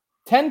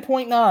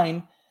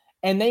 10.9,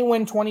 and they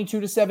win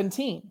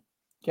 22-17,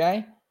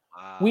 okay?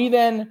 Wow.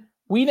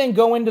 We then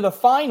go into the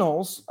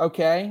finals,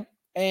 okay,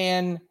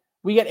 and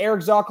we get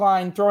Eric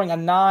Zockline throwing a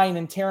 9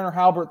 and Tanner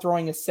Halbert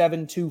throwing a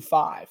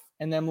 7.25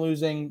 and them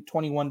losing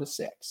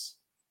 21-6.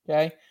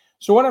 Okay.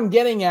 So what I'm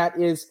getting at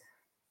is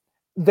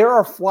there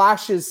are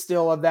flashes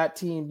still of that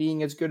team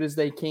being as good as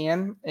they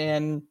can.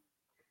 And,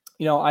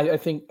 I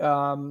think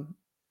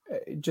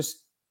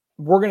just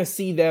we're going to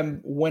see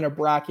them win a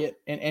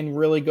bracket and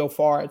really go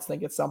far, I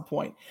think, at some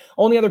point.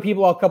 Only other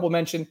people I'll couple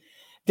mention,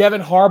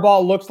 Devin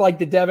Harbaugh looks like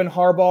the Devin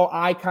Harbaugh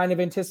I kind of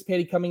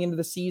anticipated coming into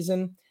the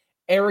season.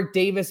 Eric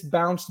Davis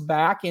bounced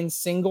back in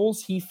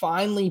singles. He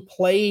finally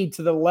played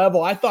to the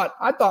level. I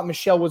thought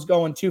Michelle was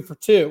going 2 for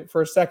 2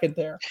 for a second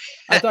there.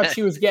 I thought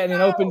she was getting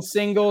an open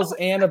singles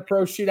and a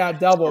pro shootout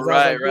doubles.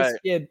 Right. This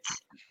kid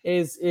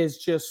is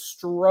just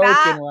stroking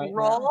that right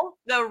roll,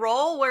 now. The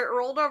roll where it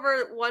rolled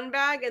over one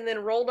bag and then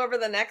rolled over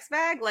the next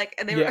bag,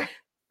 and they were,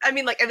 and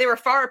they were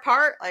far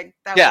apart.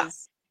 That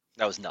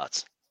was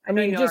nuts. I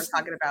mean, what I'm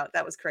talking about.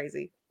 That was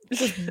crazy.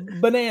 Just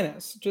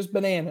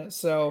bananas.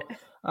 So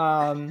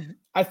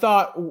I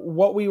thought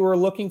what we were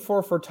looking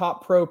for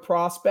top pro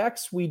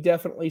prospects, we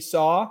definitely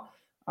saw.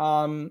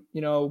 Ryan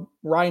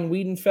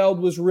Wiedenfeld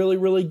was really,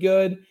 really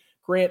good.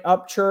 Grant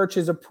Upchurch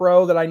is a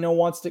pro that I know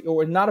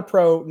or not a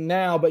pro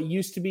now, but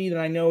used to be, that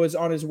I know is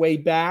on his way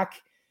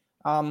back.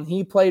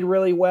 He played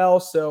really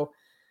well. So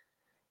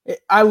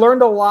I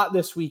learned a lot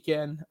this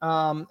weekend,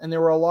 and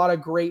there were a lot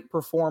of great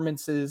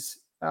performances.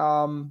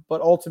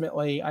 But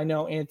ultimately, I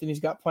know Anthony's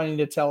got plenty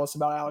to tell us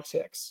about Alex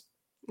Hicks.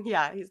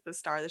 Yeah, he's the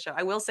star of the show.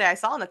 I will say, I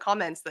saw in the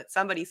comments that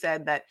somebody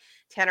said that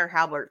Tanner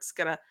Halbert's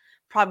going to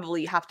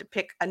probably have to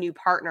pick a new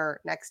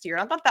partner next year.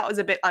 I thought that was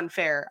a bit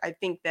unfair. I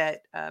think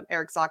that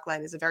Eric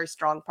Zockline is a very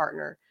strong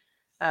partner.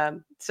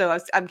 So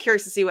I'm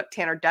curious to see what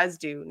Tanner does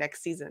do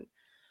next season.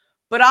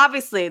 But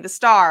obviously, the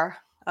star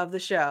of the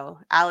show,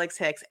 Alex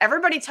Hicks,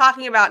 everybody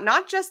talking about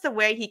not just the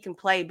way he can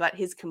play, but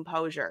his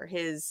composure,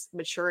 his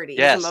maturity,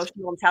 his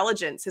emotional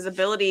intelligence, his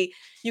ability.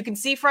 You can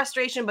see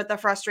frustration, but the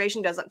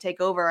frustration doesn't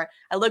take over.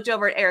 I looked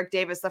over at Eric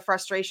Davis, the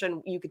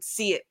frustration, you could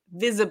see it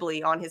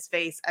visibly on his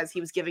face as he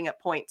was giving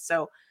up points.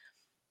 So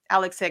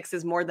Alex Hicks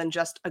is more than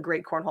just a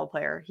great cornhole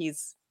player.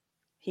 He's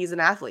an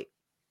athlete.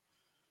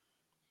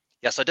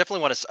 Yes, I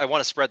definitely want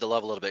to spread the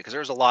love a little bit, because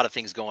there's a lot of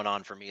things going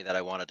on for me that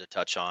I wanted to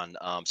touch on.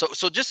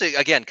 So just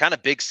again, kind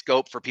of big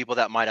scope for people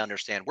that might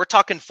understand. We're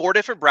talking 4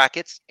 different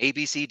brackets, A,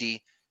 B, C,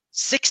 D,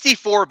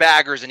 64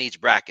 baggers in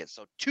each bracket.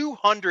 So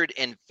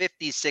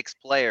 256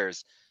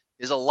 players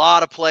is a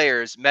lot of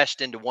players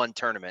meshed into one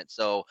tournament.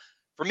 So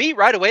for me,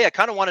 right away, I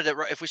kind of wanted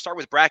to, if we start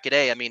with bracket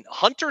A, I mean,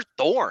 Hunter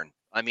Thorne.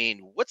 I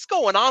mean, what's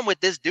going on with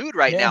this dude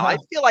right now? I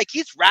feel like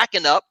he's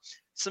racking up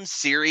some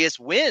serious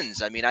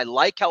wins. I mean, I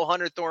like how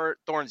Hunter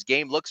Thorne's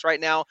game looks right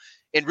now,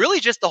 and really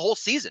just the whole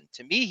season.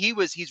 To me,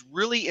 he's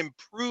really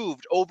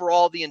improved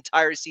overall the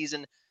entire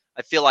season.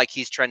 I feel like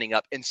he's trending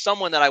up, and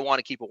someone that I want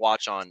to keep a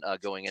watch on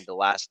going into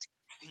last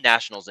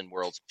Nationals and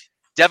Worlds.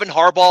 Devin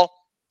Harbaugh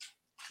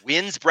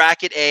wins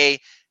bracket A,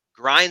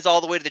 grinds all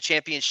the way to the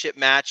championship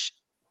match.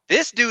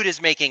 This dude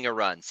is making a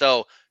run.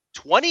 So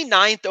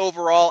 29th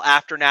overall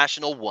after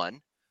National 1,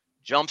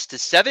 jumps to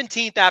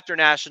 17th after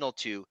National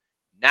 2,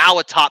 now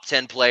a top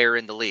 10 player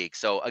in the league.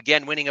 So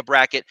again, winning a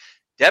bracket.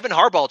 Devin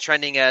Harbaugh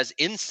trending as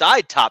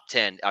inside top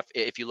 10,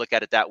 if you look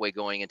at it that way,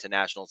 going into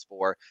Nationals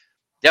 4.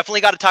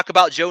 Definitely got to talk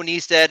about Joe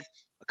Niestad.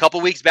 A couple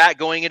weeks back,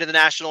 going into the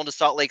National into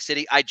Salt Lake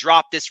City, I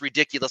dropped this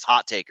ridiculous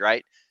hot take,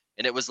 right?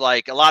 And it was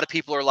like, a lot of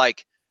people are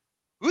like,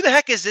 who the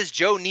heck is this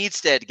Joe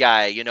Niestad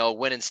guy,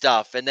 winning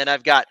stuff? And then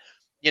I've got,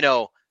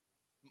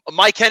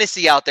 Mike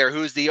Hennessy out there,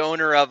 who's the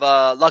owner of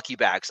Lucky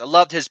Bags. I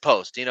loved his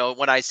post.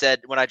 When I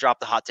dropped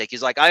the hot take,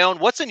 he's like, Ione,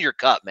 what's in your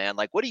cup, man?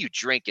 Like, what are you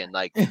drinking?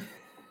 Like,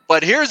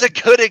 but here's a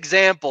good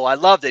example. I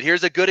loved it.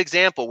 Here's a good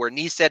example where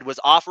Niestad was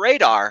off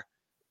radar.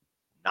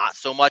 Not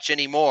so much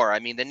anymore. I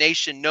mean, the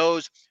nation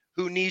knows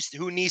who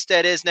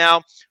Niestad is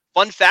now.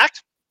 Fun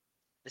fact,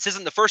 this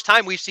isn't the first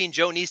time we've seen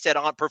Joe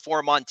Niestad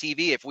perform on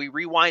TV. If we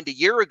rewind a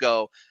year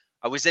ago,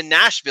 I was in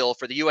Nashville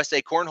for the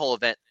USA Cornhole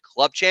event,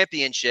 Club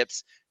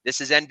Championships. This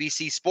is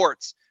NBC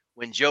Sports,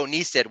 when Joe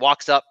Niestad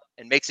walks up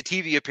and makes a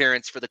TV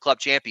appearance for the Club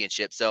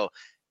Championship. So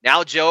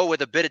now Joe,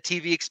 with a bit of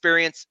TV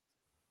experience,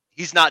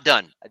 he's not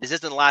done. This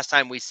isn't the last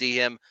time we see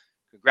him.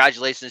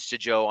 Congratulations to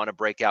Joe on a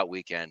breakout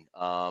weekend.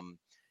 And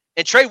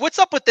Trey, what's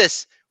up with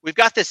this? We've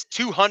got this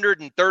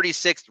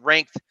 236th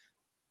ranked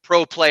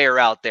pro player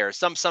out there.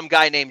 Some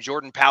guy named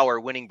Jordan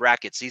Power winning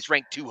brackets. He's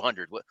ranked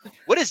 200.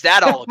 What is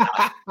that all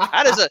about?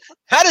 How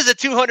does a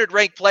 200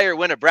 ranked player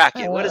win a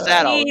bracket? What is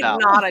that all about?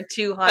 He's not a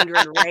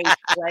 200 ranked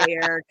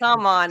player.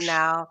 Come on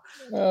now.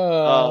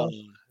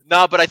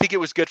 No, but I think it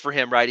was good for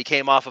him, right? He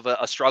came off of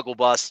a struggle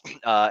bus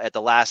at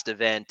the last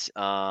event,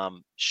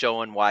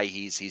 showing why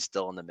he's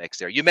still in the mix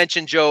there. You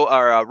mentioned Joe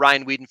or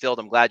Ryan Wiedenfeld.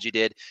 I'm glad you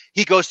did.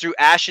 He goes through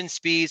Ashton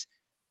Spies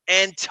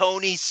and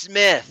Tony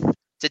Smith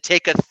to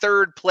take a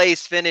third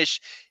place finish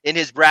in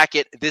his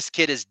bracket. This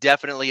kid is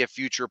definitely a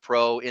future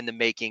pro in the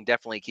making.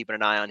 Definitely keeping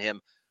an eye on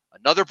him.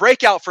 Another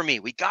breakout for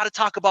me. We got to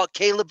talk about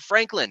Caleb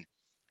Franklin.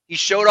 He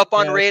showed up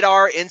on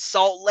radar in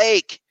Salt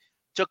Lake,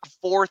 took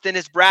 4th in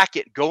his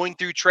bracket, going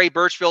through Trey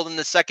Birchfield in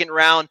the second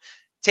round.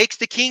 takes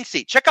the king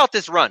seat. Check out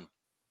this run.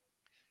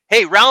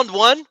 Hey, round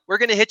 1, we're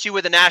going to hit you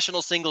with a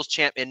national singles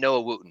champ in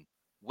Noah Wooten.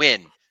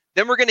 Win.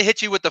 Then we're going to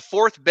hit you with the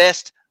 4th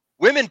best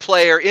women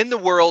player in the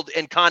world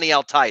in Connie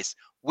Altais.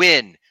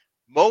 Win.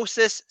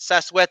 Moses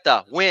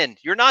Sassueta. Win.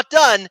 You're not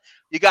done.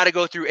 You got to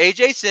go through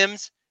AJ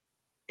Sims,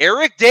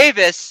 Eric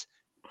Davis,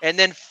 and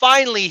then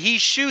finally he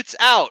shuts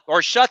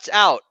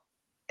out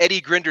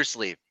Eddie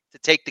Grindersleeve to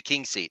take the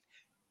king seat.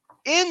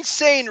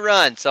 Insane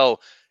run. So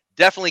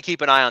definitely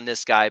keep an eye on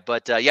this guy.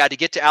 But yeah, to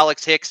get to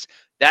Alex Hicks,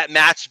 that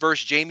match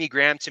versus Jamie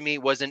Graham to me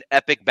was an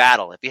epic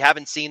battle. If you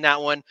haven't seen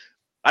that one,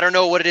 I don't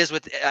know what it is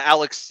with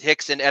Alex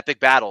Hicks and epic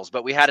battles,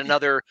 but we had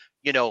another,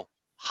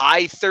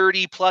 high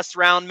 30+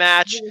 round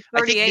match.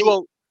 I think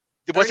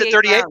was it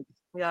 38?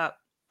 Yeah.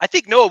 I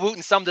think Noah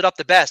Wooten summed it up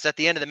the best at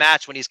the end of the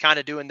match when he's kind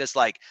of doing this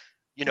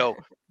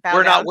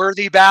we're not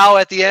worthy bow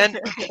at the end.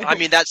 I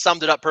mean, that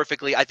summed it up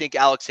perfectly. I think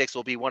Alex Hicks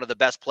will be one of the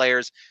best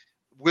players,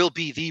 will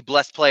be the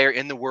best player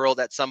in the world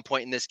at some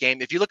point in this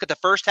game. If you look at the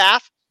first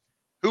half,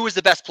 who was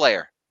the best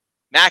player?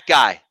 Matt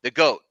Guy, the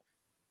GOAT.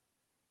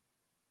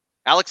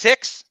 Alex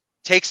Hicks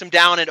takes him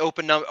down in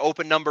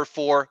open number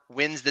 4,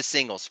 wins the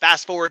singles.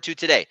 Fast forward to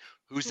today.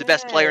 Who's the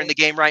best player in the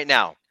game right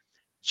now?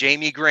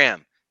 Jamie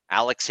Graham.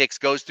 Alex Hicks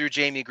goes through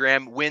Jamie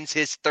Graham, wins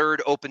his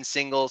 3rd open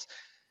singles.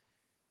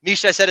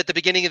 Misha, I said at the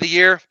beginning of the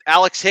year,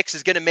 Alex Hicks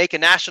is going to make a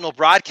national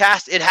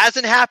broadcast. It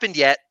hasn't happened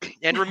yet.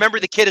 And remember,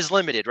 the kid is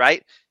limited,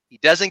 right? He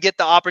doesn't get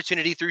the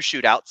opportunity through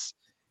shootouts.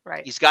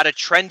 Right. He's got a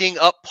trending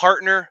up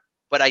partner,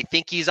 but I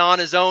think he's on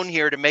his own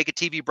here to make a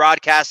TV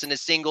broadcast in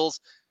his singles.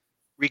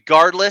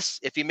 Regardless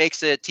if he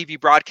makes a TV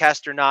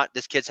broadcast or not,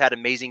 this kid's had an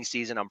amazing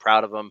season. I'm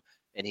proud of him,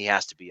 and he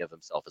has to be of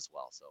himself as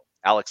well. So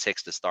Alex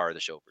Hicks, the star of the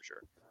show for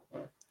sure.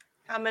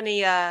 How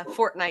many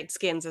Fortnite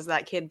skins is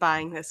that kid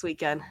buying this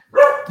weekend?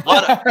 A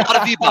lot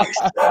of V-Bucks.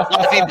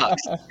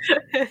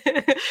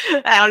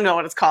 I don't know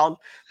what it's called.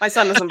 My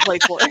son doesn't play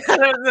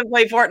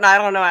Fortnite. I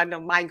don't know. I know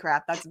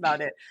Minecraft. That's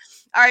about it.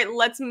 All right,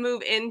 let's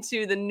move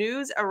into the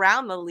news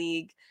around the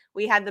league.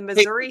 We had the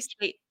Missouri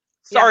State.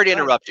 Sorry to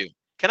interrupt you.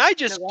 Can I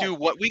just do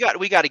what we got?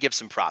 We got to give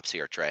some props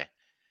here, Trey.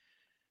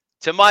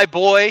 To my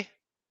boy,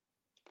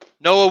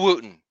 Noah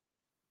Wooten,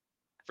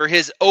 for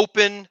his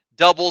open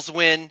doubles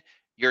win.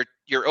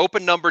 Your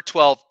open number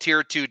 12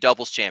 tier 2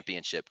 doubles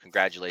championship.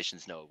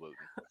 Congratulations, Noah Wooten.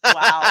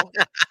 Wow.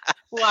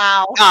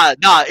 Wow.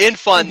 Nah, in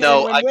fun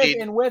though.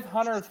 And with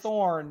Hunter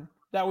Thorne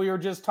that we were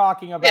just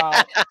talking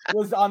about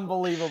was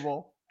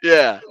unbelievable.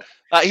 Yeah.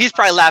 He's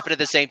probably laughing at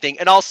the same thing.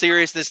 In all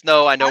seriousness,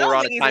 though, I know we're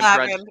on a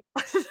time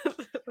crunch.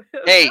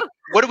 Hey,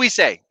 what do we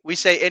say? We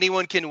say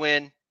anyone can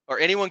win, or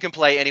anyone can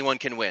play, anyone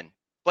can win.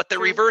 But the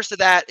reverse of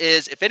that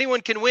is if anyone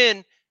can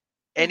win,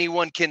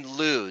 anyone can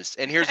lose.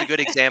 And here's a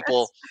good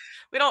example.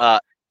 We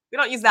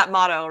don't use that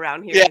motto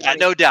around here. Yeah,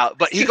 no doubt.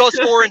 But he goes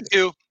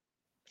 4-2.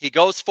 He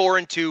goes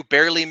 4-2,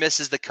 barely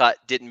misses the cut,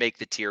 didn't make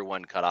the tier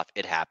 1 cutoff.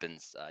 It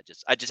happens.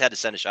 I just had to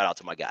send a shout out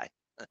to my guy.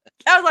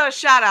 That was not a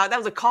shout out. That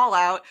was a call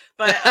out.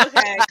 But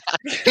okay.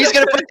 He's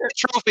gonna put that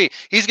trophy.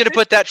 He's gonna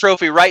put that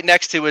trophy right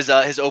next to his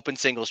open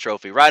singles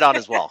trophy, right on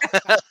his wall.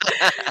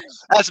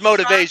 That's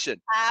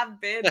motivation. Shots have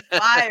been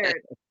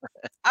fired.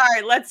 All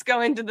right, let's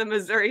go into the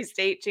Missouri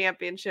State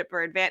Championship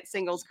for advanced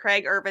singles.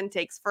 Craig Irvin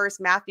takes first.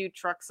 Matthew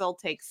Truxell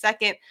takes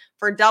second.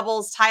 For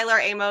doubles, Tyler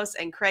Amos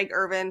and Craig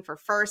Irvin for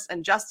first,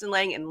 and Justin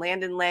Lang and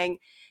Landon Lang.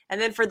 And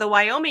then for the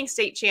Wyoming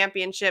State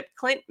Championship,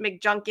 Clint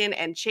McJunkin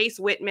and Chase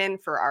Whitman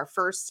for our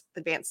first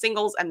advanced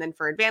singles. And then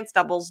for advanced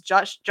doubles,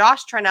 Josh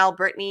Trenell,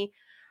 Brittany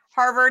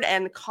Harvard,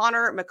 and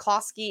Connor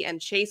McCloskey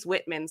and Chase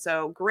Whitman.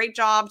 So great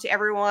job to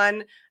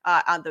everyone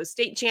on those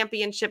state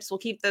championships. We'll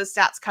keep those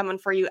stats coming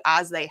for you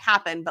as they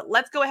happen. But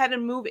let's go ahead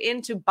and move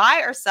into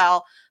buy or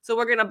sell. So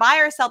we're going to buy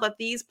or sell that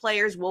these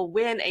players will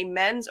win a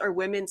men's or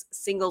women's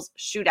singles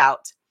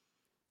shootout.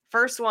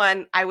 First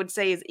one I would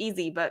say is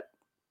easy, but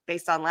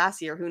based on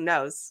last year, who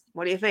knows?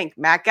 What do you think,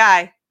 Matt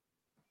Guy?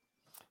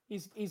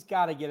 He's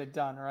got to get it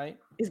done, right?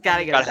 He's got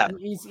to get it done.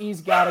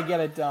 He's got to get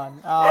it done.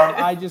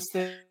 I just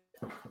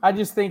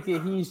think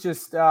that he's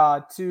just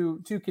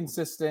too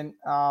consistent.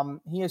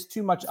 He has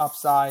too much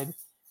upside.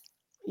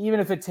 Even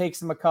if it takes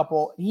him a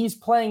couple, he's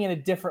playing in a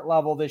different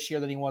level this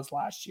year than he was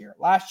last year.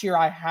 Last year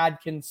I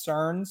had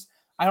concerns.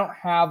 I don't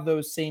have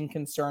those same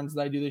concerns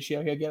that I do this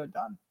year. He'll get it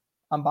done.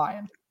 I'm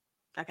buying.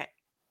 Okay,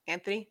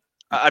 Anthony.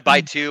 I'd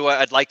buy 2.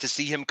 I'd like to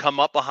see him come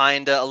up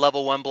behind a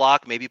level 1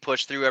 block, maybe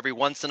push through every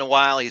once in a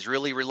while. He's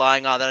really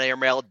relying on that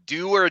airmail,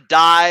 do or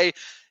die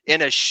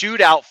in a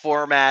shootout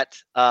format,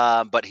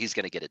 but he's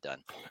going to get it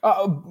done.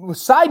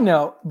 Side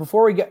note,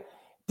 before we get,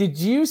 did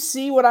you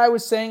see what I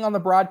was saying on the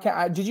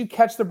broadcast? Did you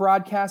catch the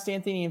broadcast,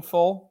 Anthony, in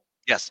full?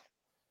 Yes.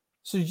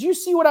 So did you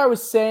see what I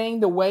was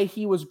saying, the way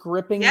he was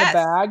gripping the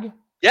bag?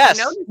 Yes.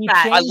 I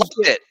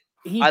loved it.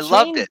 He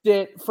changed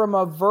it from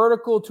a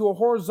vertical to a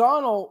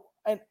horizontal.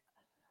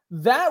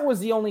 That was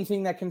the only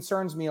thing that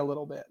concerns me a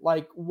little bit.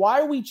 Like,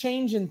 why are we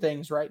changing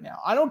things right now?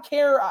 I don't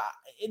care.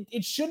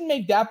 It shouldn't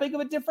make that big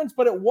of a difference,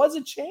 but it was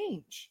a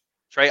change.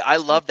 Trey, I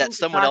love that Think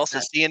someone else is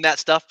process. seeing that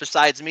stuff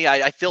besides me.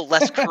 I feel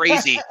less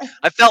crazy.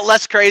 I felt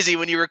less crazy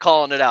when you were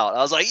calling it out. I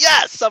was like,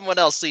 yes, someone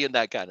else seeing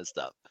that kind of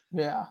stuff.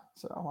 Yeah.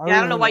 So Yeah, I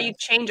don't know why you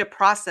change a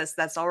process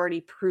that's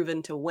already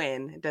proven to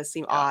win. It does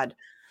seem Yeah.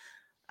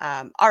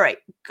 odd. All right,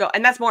 go.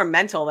 And that's more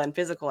mental than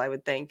physical, I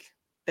would think.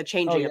 The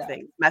changing of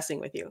things, messing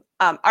with you.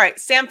 All right,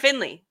 Sam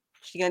Finley.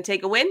 She gonna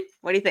take a win?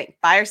 What do you think?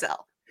 Buy or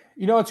sell?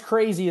 You know what's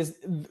crazy is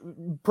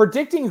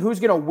predicting who's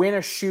going to win a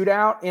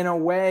shootout in a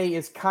way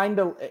is kind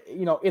of,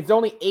 it's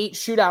only 8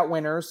 shootout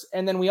winners.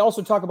 And then we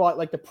also talk about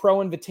like the Pro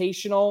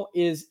Invitational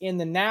is in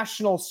the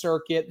national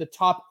circuit, the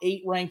top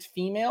 8 ranked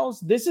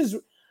females.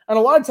 And a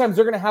lot of times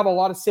they're going to have a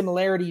lot of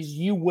similarities,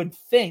 you would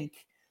think.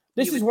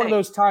 This is one of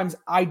those times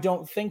I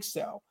don't think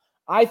so.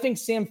 I think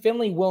Sam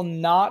Finley will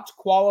not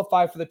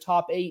qualify for the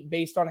top 8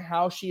 based on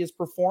how she has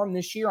performed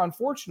this year,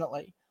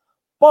 unfortunately.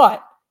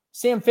 But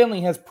Sam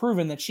Finley has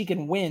proven that she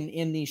can win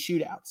in these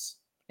shootouts.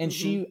 And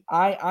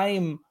I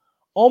am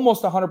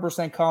almost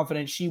 100%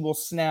 confident she will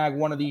snag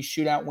one of these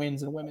shootout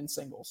wins in women's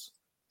singles.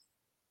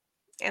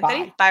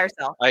 Anthony, buy or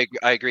sell? I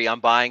agree.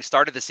 I'm buying.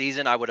 Start of the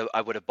season, I would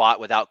have bought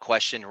without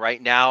question.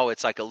 Right now,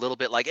 it's like a little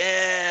bit like,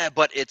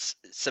 but it's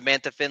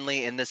Samantha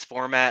Finley in this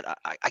format.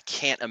 I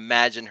can't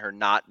imagine her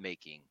not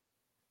winning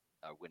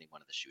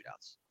one of the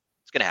shootouts.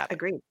 It's gonna happen.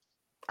 Agreed.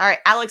 All right,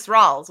 Alex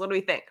Rawls, what do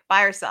we think?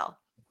 Buy or sell?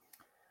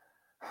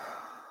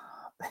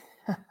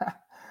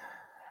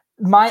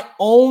 My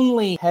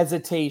only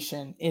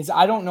hesitation is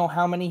I don't know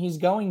how many he's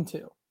going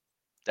to.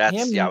 I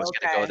was going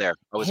to go there.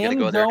 I was going to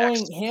go there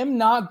next. Him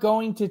not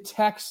going to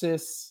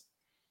Texas.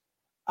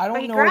 I don't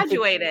know. He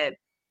graduated.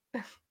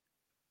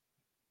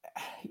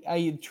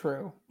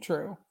 True.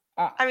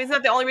 I mean, it's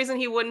not the only reason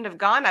he wouldn't have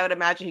gone. I would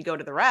imagine he'd go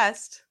to the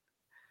rest.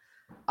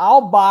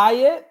 I'll buy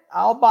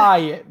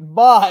it.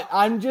 But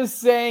I'm just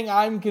saying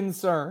I'm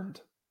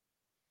concerned.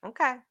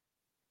 Okay.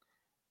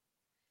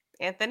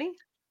 Anthony?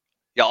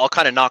 Yeah, I'll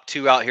kind of knock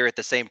 2 out here at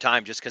the same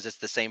time just because it's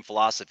the same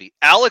philosophy.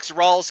 Alex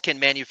Rawls can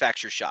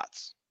manufacture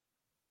shots.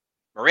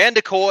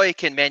 Miranda Coy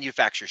can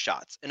manufacture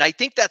shots. And I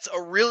think that's a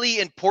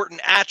really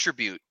important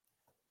attribute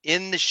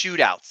in the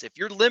shootouts. If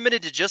you're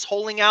limited to just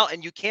holding out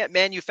and you can't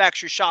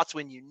manufacture shots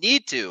when you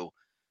need to,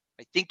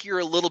 I think you're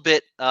a little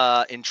bit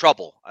in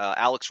trouble.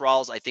 Alex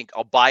Rawls, I think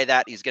I'll buy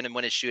that. He's going to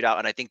win his shootout.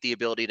 And I think the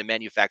ability to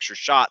manufacture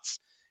shots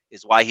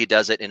is why he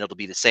does it. And it'll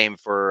be the same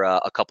for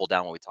a couple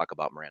down when we talk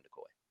about Miranda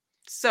Coy.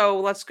 So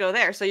let's go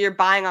there. So you're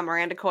buying on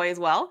Miranda Coy as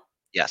well?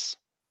 Yes.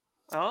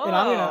 Oh. And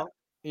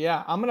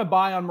I'm gonna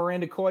buy on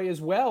Miranda Coy as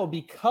well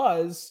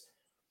because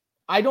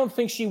I don't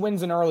think she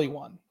wins an early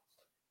one.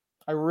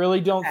 I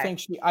really don't think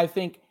she. I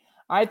think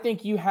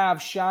you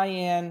have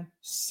Cheyenne,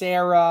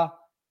 Sarah,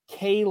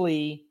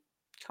 Kaylee,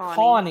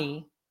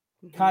 Connie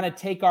kind of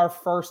take our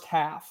first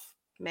half.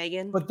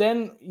 Megan. But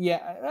then,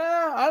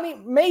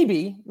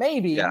 maybe.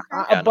 Yeah,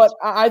 But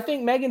I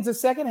think Megan's a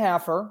second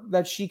halfer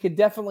that she could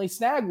definitely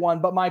snag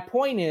one. But my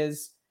point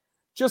is,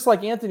 just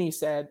like Anthony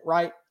said,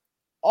 right?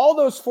 All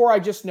those 4 I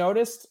just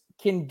noticed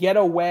can get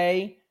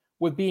away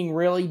with being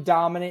really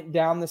dominant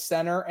down the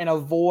center and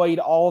avoid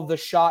all of the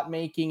shot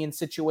making and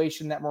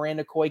situation that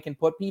Miranda Coy can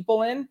put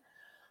people in.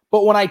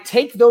 But when I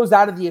take those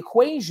out of the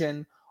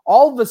equation,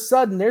 all of a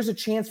sudden, there's a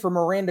chance for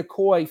Miranda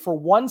Coy for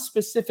one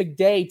specific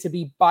day to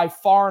be by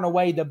far and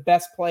away the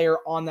best player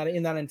in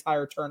that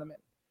entire tournament,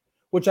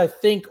 which I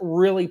think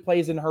really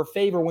plays in her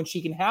favor. When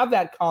she can have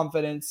that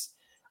confidence,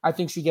 I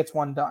think she gets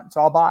one done. So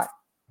I'll buy.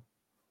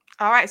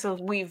 All right, so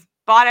we've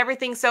bought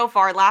everything so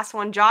far. Last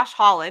one, Josh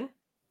Holland.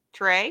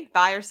 Trey,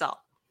 buy or sell?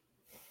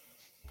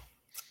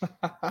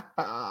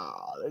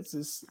 I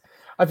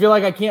feel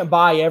like I can't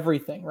buy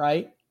everything,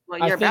 right?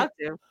 Well, you're about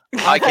to.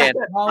 I can.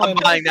 I'm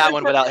buying that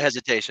one without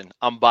hesitation.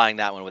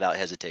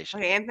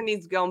 Okay,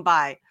 Anthony's going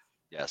buy.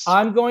 Yes.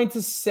 I'm going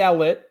to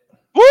sell it.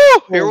 Woo!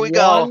 Here we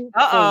go.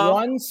 For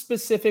one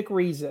specific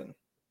reason.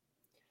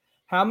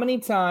 How many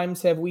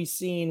times have we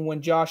seen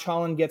when Josh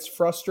Holland gets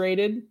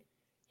frustrated,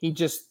 he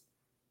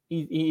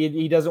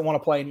doesn't want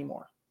to play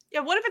anymore? Yeah,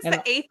 what if it's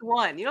the 8th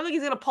one? You don't think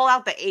he's going to pull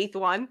out the 8th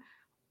one?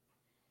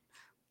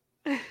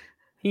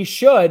 He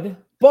should,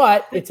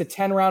 but it's a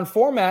 10-round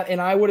format, and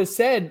I would have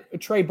said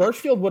Trey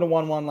Birchfield would have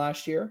won one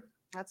last year.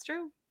 That's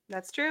true.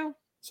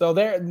 So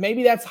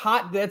maybe that's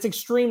hot. That's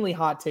extremely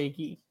hot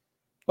takey.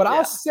 But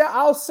yeah.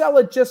 I'll sell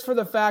it just for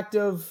the fact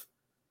of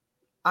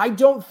I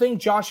don't think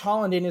Josh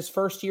Holland in his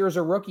first year as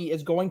a rookie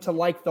is going to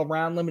like the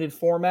round limited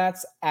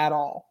formats at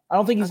all. I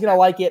don't think he's going to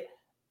like it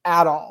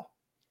at all.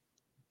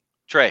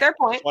 Trey, fair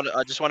point.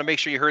 I just want to make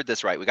sure you heard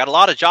this right. We got a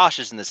lot of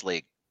Joshes in this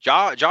league.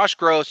 Josh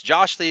Gross,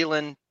 Josh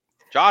Thielen,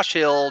 Josh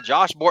Hill,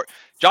 Josh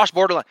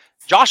Borderline.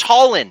 Josh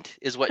Holland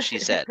is what she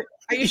said.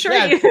 Are you sure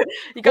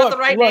you got the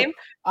right name?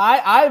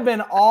 I've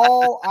been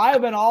all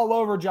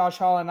over Josh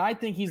Holland. I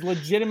think he's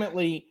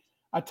legitimately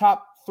a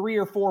top 3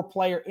 or 4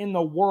 player in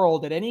the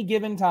world at any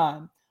given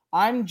time.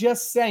 I'm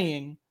just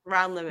saying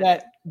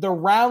that the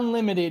round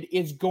limited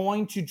is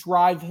going to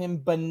drive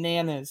him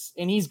bananas.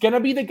 And he's going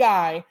to be the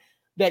guy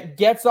that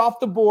gets off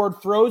the board,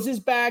 throws his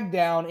bag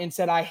down, and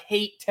said, I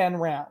hate 10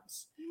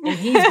 rounds. And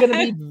he's going to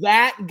be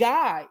that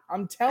guy.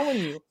 I'm telling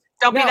you.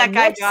 Don't be that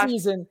guy, Josh.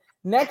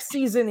 Next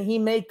season, he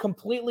may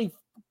completely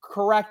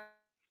correct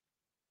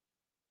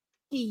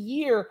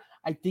year.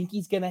 I think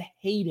he's going to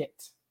hate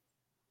it.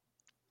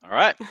 All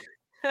right.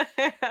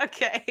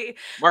 Okay.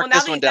 Mark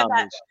this one down.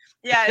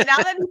 Yeah. Now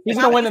that he's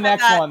going to win the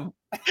next one.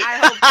 I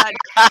hope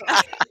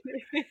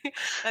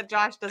that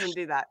Josh doesn't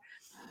do that.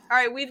 All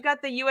right. We've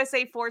got the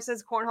USA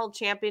Forces Cornhole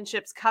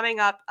Championships coming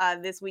up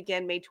this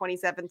weekend, May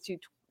 27th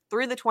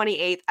through the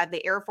 28th at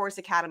the Air Force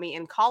Academy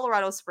in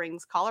Colorado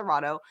Springs,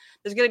 Colorado.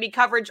 There's going to be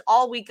coverage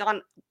all week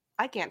on,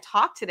 I can't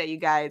talk today, you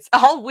guys,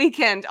 all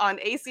weekend on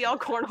ACL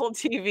Cornhole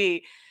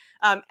TV.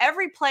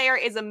 Every player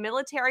is a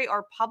military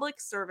or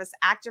public service,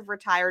 active,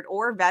 retired,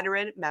 or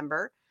veteran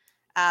member.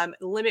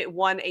 Limit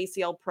 1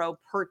 ACL pro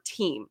per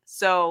team.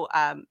 So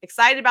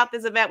excited about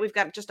this event. We've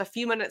got just a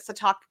few minutes to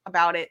talk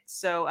about it.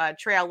 So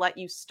Trey, I'll let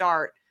you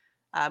start.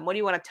 What do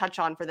you want to touch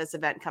on for this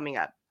event coming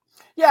up?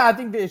 Yeah, I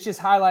think that it's just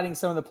highlighting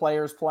some of the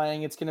players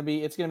playing. It's gonna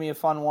be a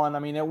fun one. I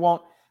mean, it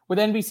won't, with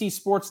NBC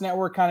Sports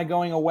Network kind of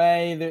going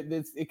away,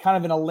 it's kind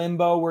of in a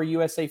limbo where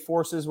USA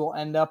Forces will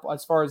end up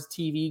as far as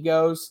TV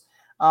goes.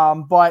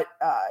 But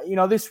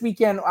this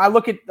weekend I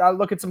look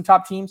at some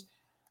top teams.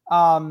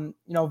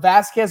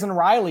 Vasquez and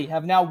Riley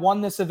have now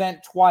won this event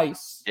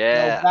twice,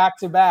 back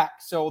to back.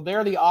 So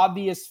they're the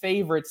obvious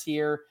favorites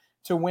here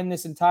to win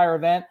this entire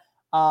event.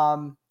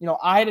 I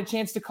had a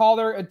chance to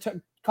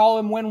call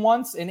him win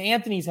once, and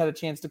Anthony's had a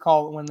chance to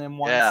win them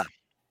once. Yeah.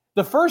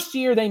 The first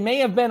year they may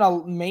have been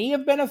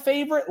a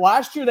favorite.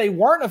 Last year they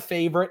weren't a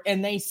favorite,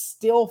 and they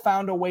still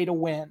found a way to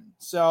win.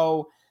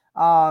 So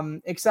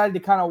excited to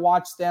kind of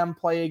watch them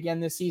play again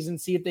this season,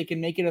 see if they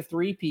can make it a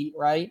three-peat,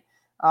 right?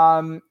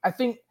 I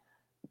think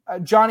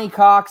Johnny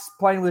Cox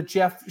playing with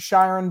Jeff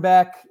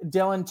Shirenbeck,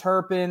 Dylan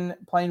Turpin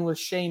playing with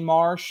Shane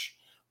Marsh.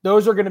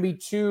 Those are going to be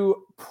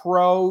two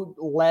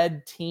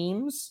pro-led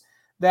teams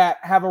that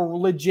have a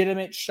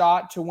legitimate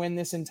shot to win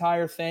this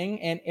entire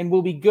thing, and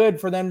will be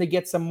good for them to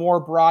get some more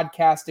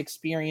broadcast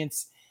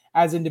experience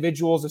as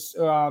individuals,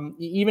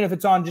 even if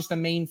it's on just a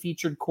main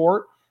featured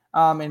court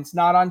and it's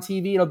not on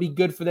TV. It'll be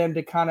good for them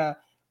to kind of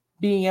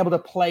being able to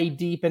play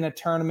deep in a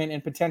tournament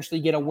and potentially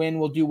get a win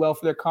will do well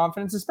for their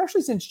confidence,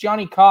 especially since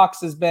Johnny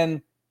Cox has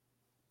been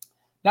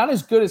not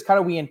as good as kind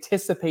of we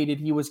anticipated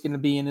he was going to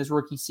be in his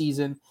rookie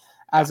season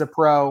as a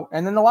pro.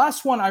 And then the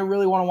last one I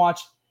really want to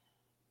watch,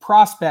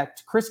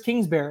 prospect Chris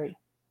Kingsbury.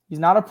 He's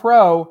not a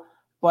pro,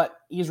 but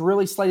he's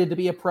really slated to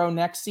be a pro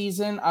next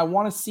season. I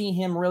want to see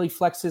him really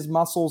flex his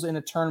muscles in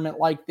a tournament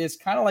like this,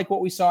 kind of like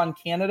what we saw in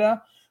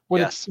Canada,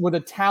 where the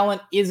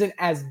talent isn't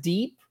as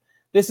deep.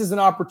 This is an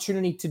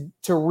opportunity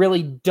to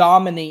really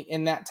dominate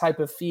in that type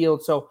of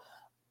field. So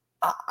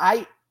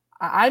I'm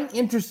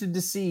interested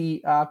to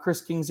see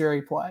Chris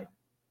Kingsbury play.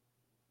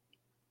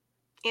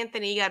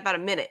 Anthony, you got about a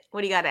minute. What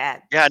do you got to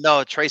add? Yeah,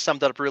 no, Trey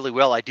summed it up really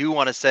well. I do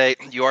want to say,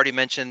 you already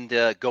mentioned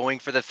going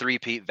for the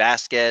three-peat,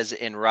 Vasquez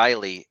and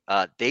Riley.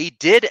 They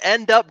did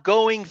end up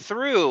going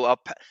through.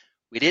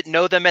 We didn't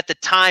know them at the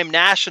time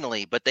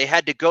nationally, but they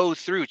had to go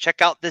through.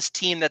 Check out this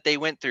team that they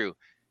went through.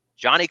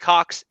 Johnny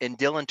Cox and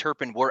Dylan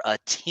Turpin were a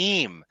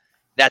team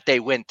that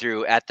they went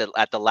through at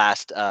the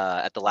last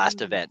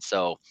event.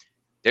 So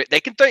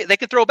they can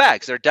throw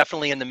bags. They're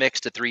definitely in the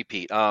mix to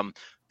three-peat.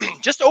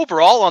 Just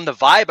overall on the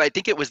vibe, I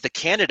think it was the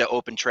Canada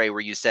Open, Trey, where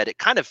you said it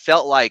kind of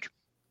felt like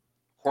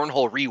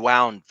Cornhole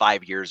rewound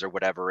 5 years or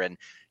whatever, and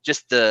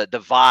just the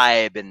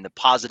vibe and the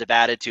positive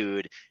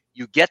attitude.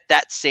 You get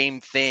that same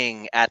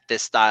thing at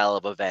this style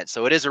of event.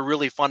 So it is a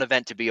really fun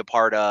event to be a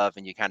part of,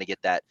 and you kind of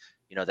get that,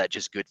 that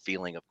just good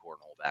feeling of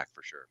Cornhole back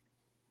for sure.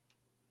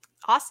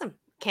 Awesome.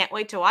 Can't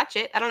wait to watch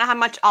it. I don't know how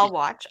much I'll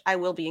watch. I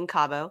will be in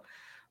Cabo.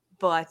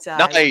 But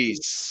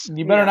nice.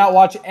 You better not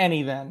watch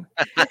any then.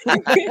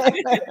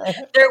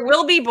 There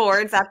will be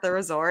boards at the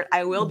resort.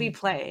 I will be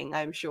playing,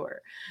 I'm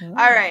sure. All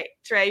right,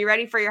 Trey, you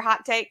ready for your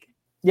hot take?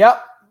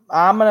 Yep.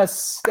 I'm going to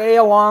stay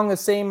along the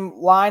same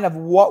line of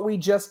what we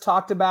just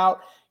talked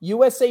about.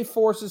 USA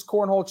Forces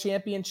Cornhole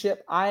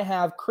Championship. I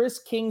have Chris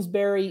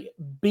Kingsbury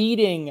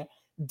beating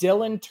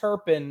Dylan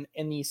Turpin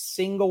in the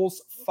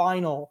singles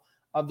final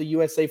of the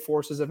USA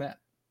Forces event.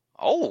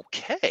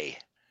 Okay.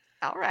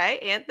 All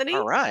right, Anthony.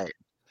 All right.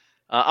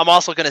 I'm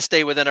also going to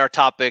stay within our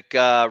topic.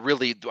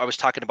 Really, I was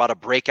talking about a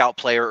breakout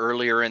player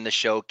earlier in the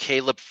show,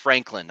 Caleb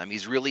Franklin. I mean,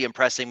 he's really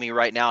impressing me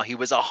right now. He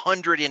was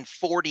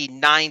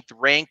 149th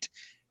ranked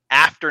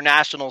after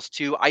Nationals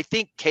 2. I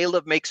think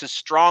Caleb makes a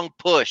strong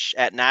push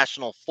at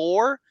National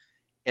 4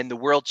 in the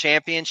World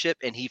Championship,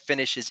 and he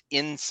finishes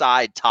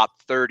inside top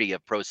 30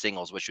 of pro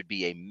singles, which would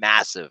be a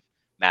massive,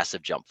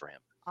 massive jump for him.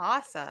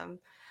 Awesome.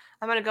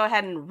 I'm going to go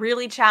ahead and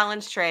really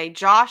challenge Trey.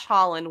 Josh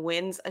Holland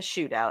wins a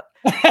shootout.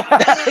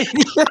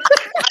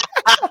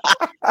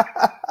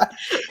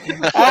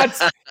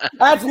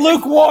 That's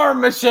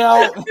lukewarm,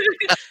 Michelle.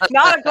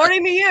 Not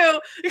according to you.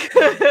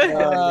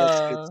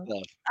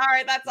 All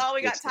right, that's all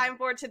we got time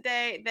for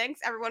today.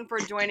 Thanks, everyone, for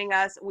joining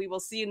us. We will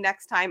see you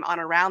next time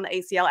on Around the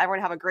ACL.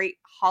 Everyone have a great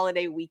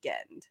holiday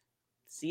weekend.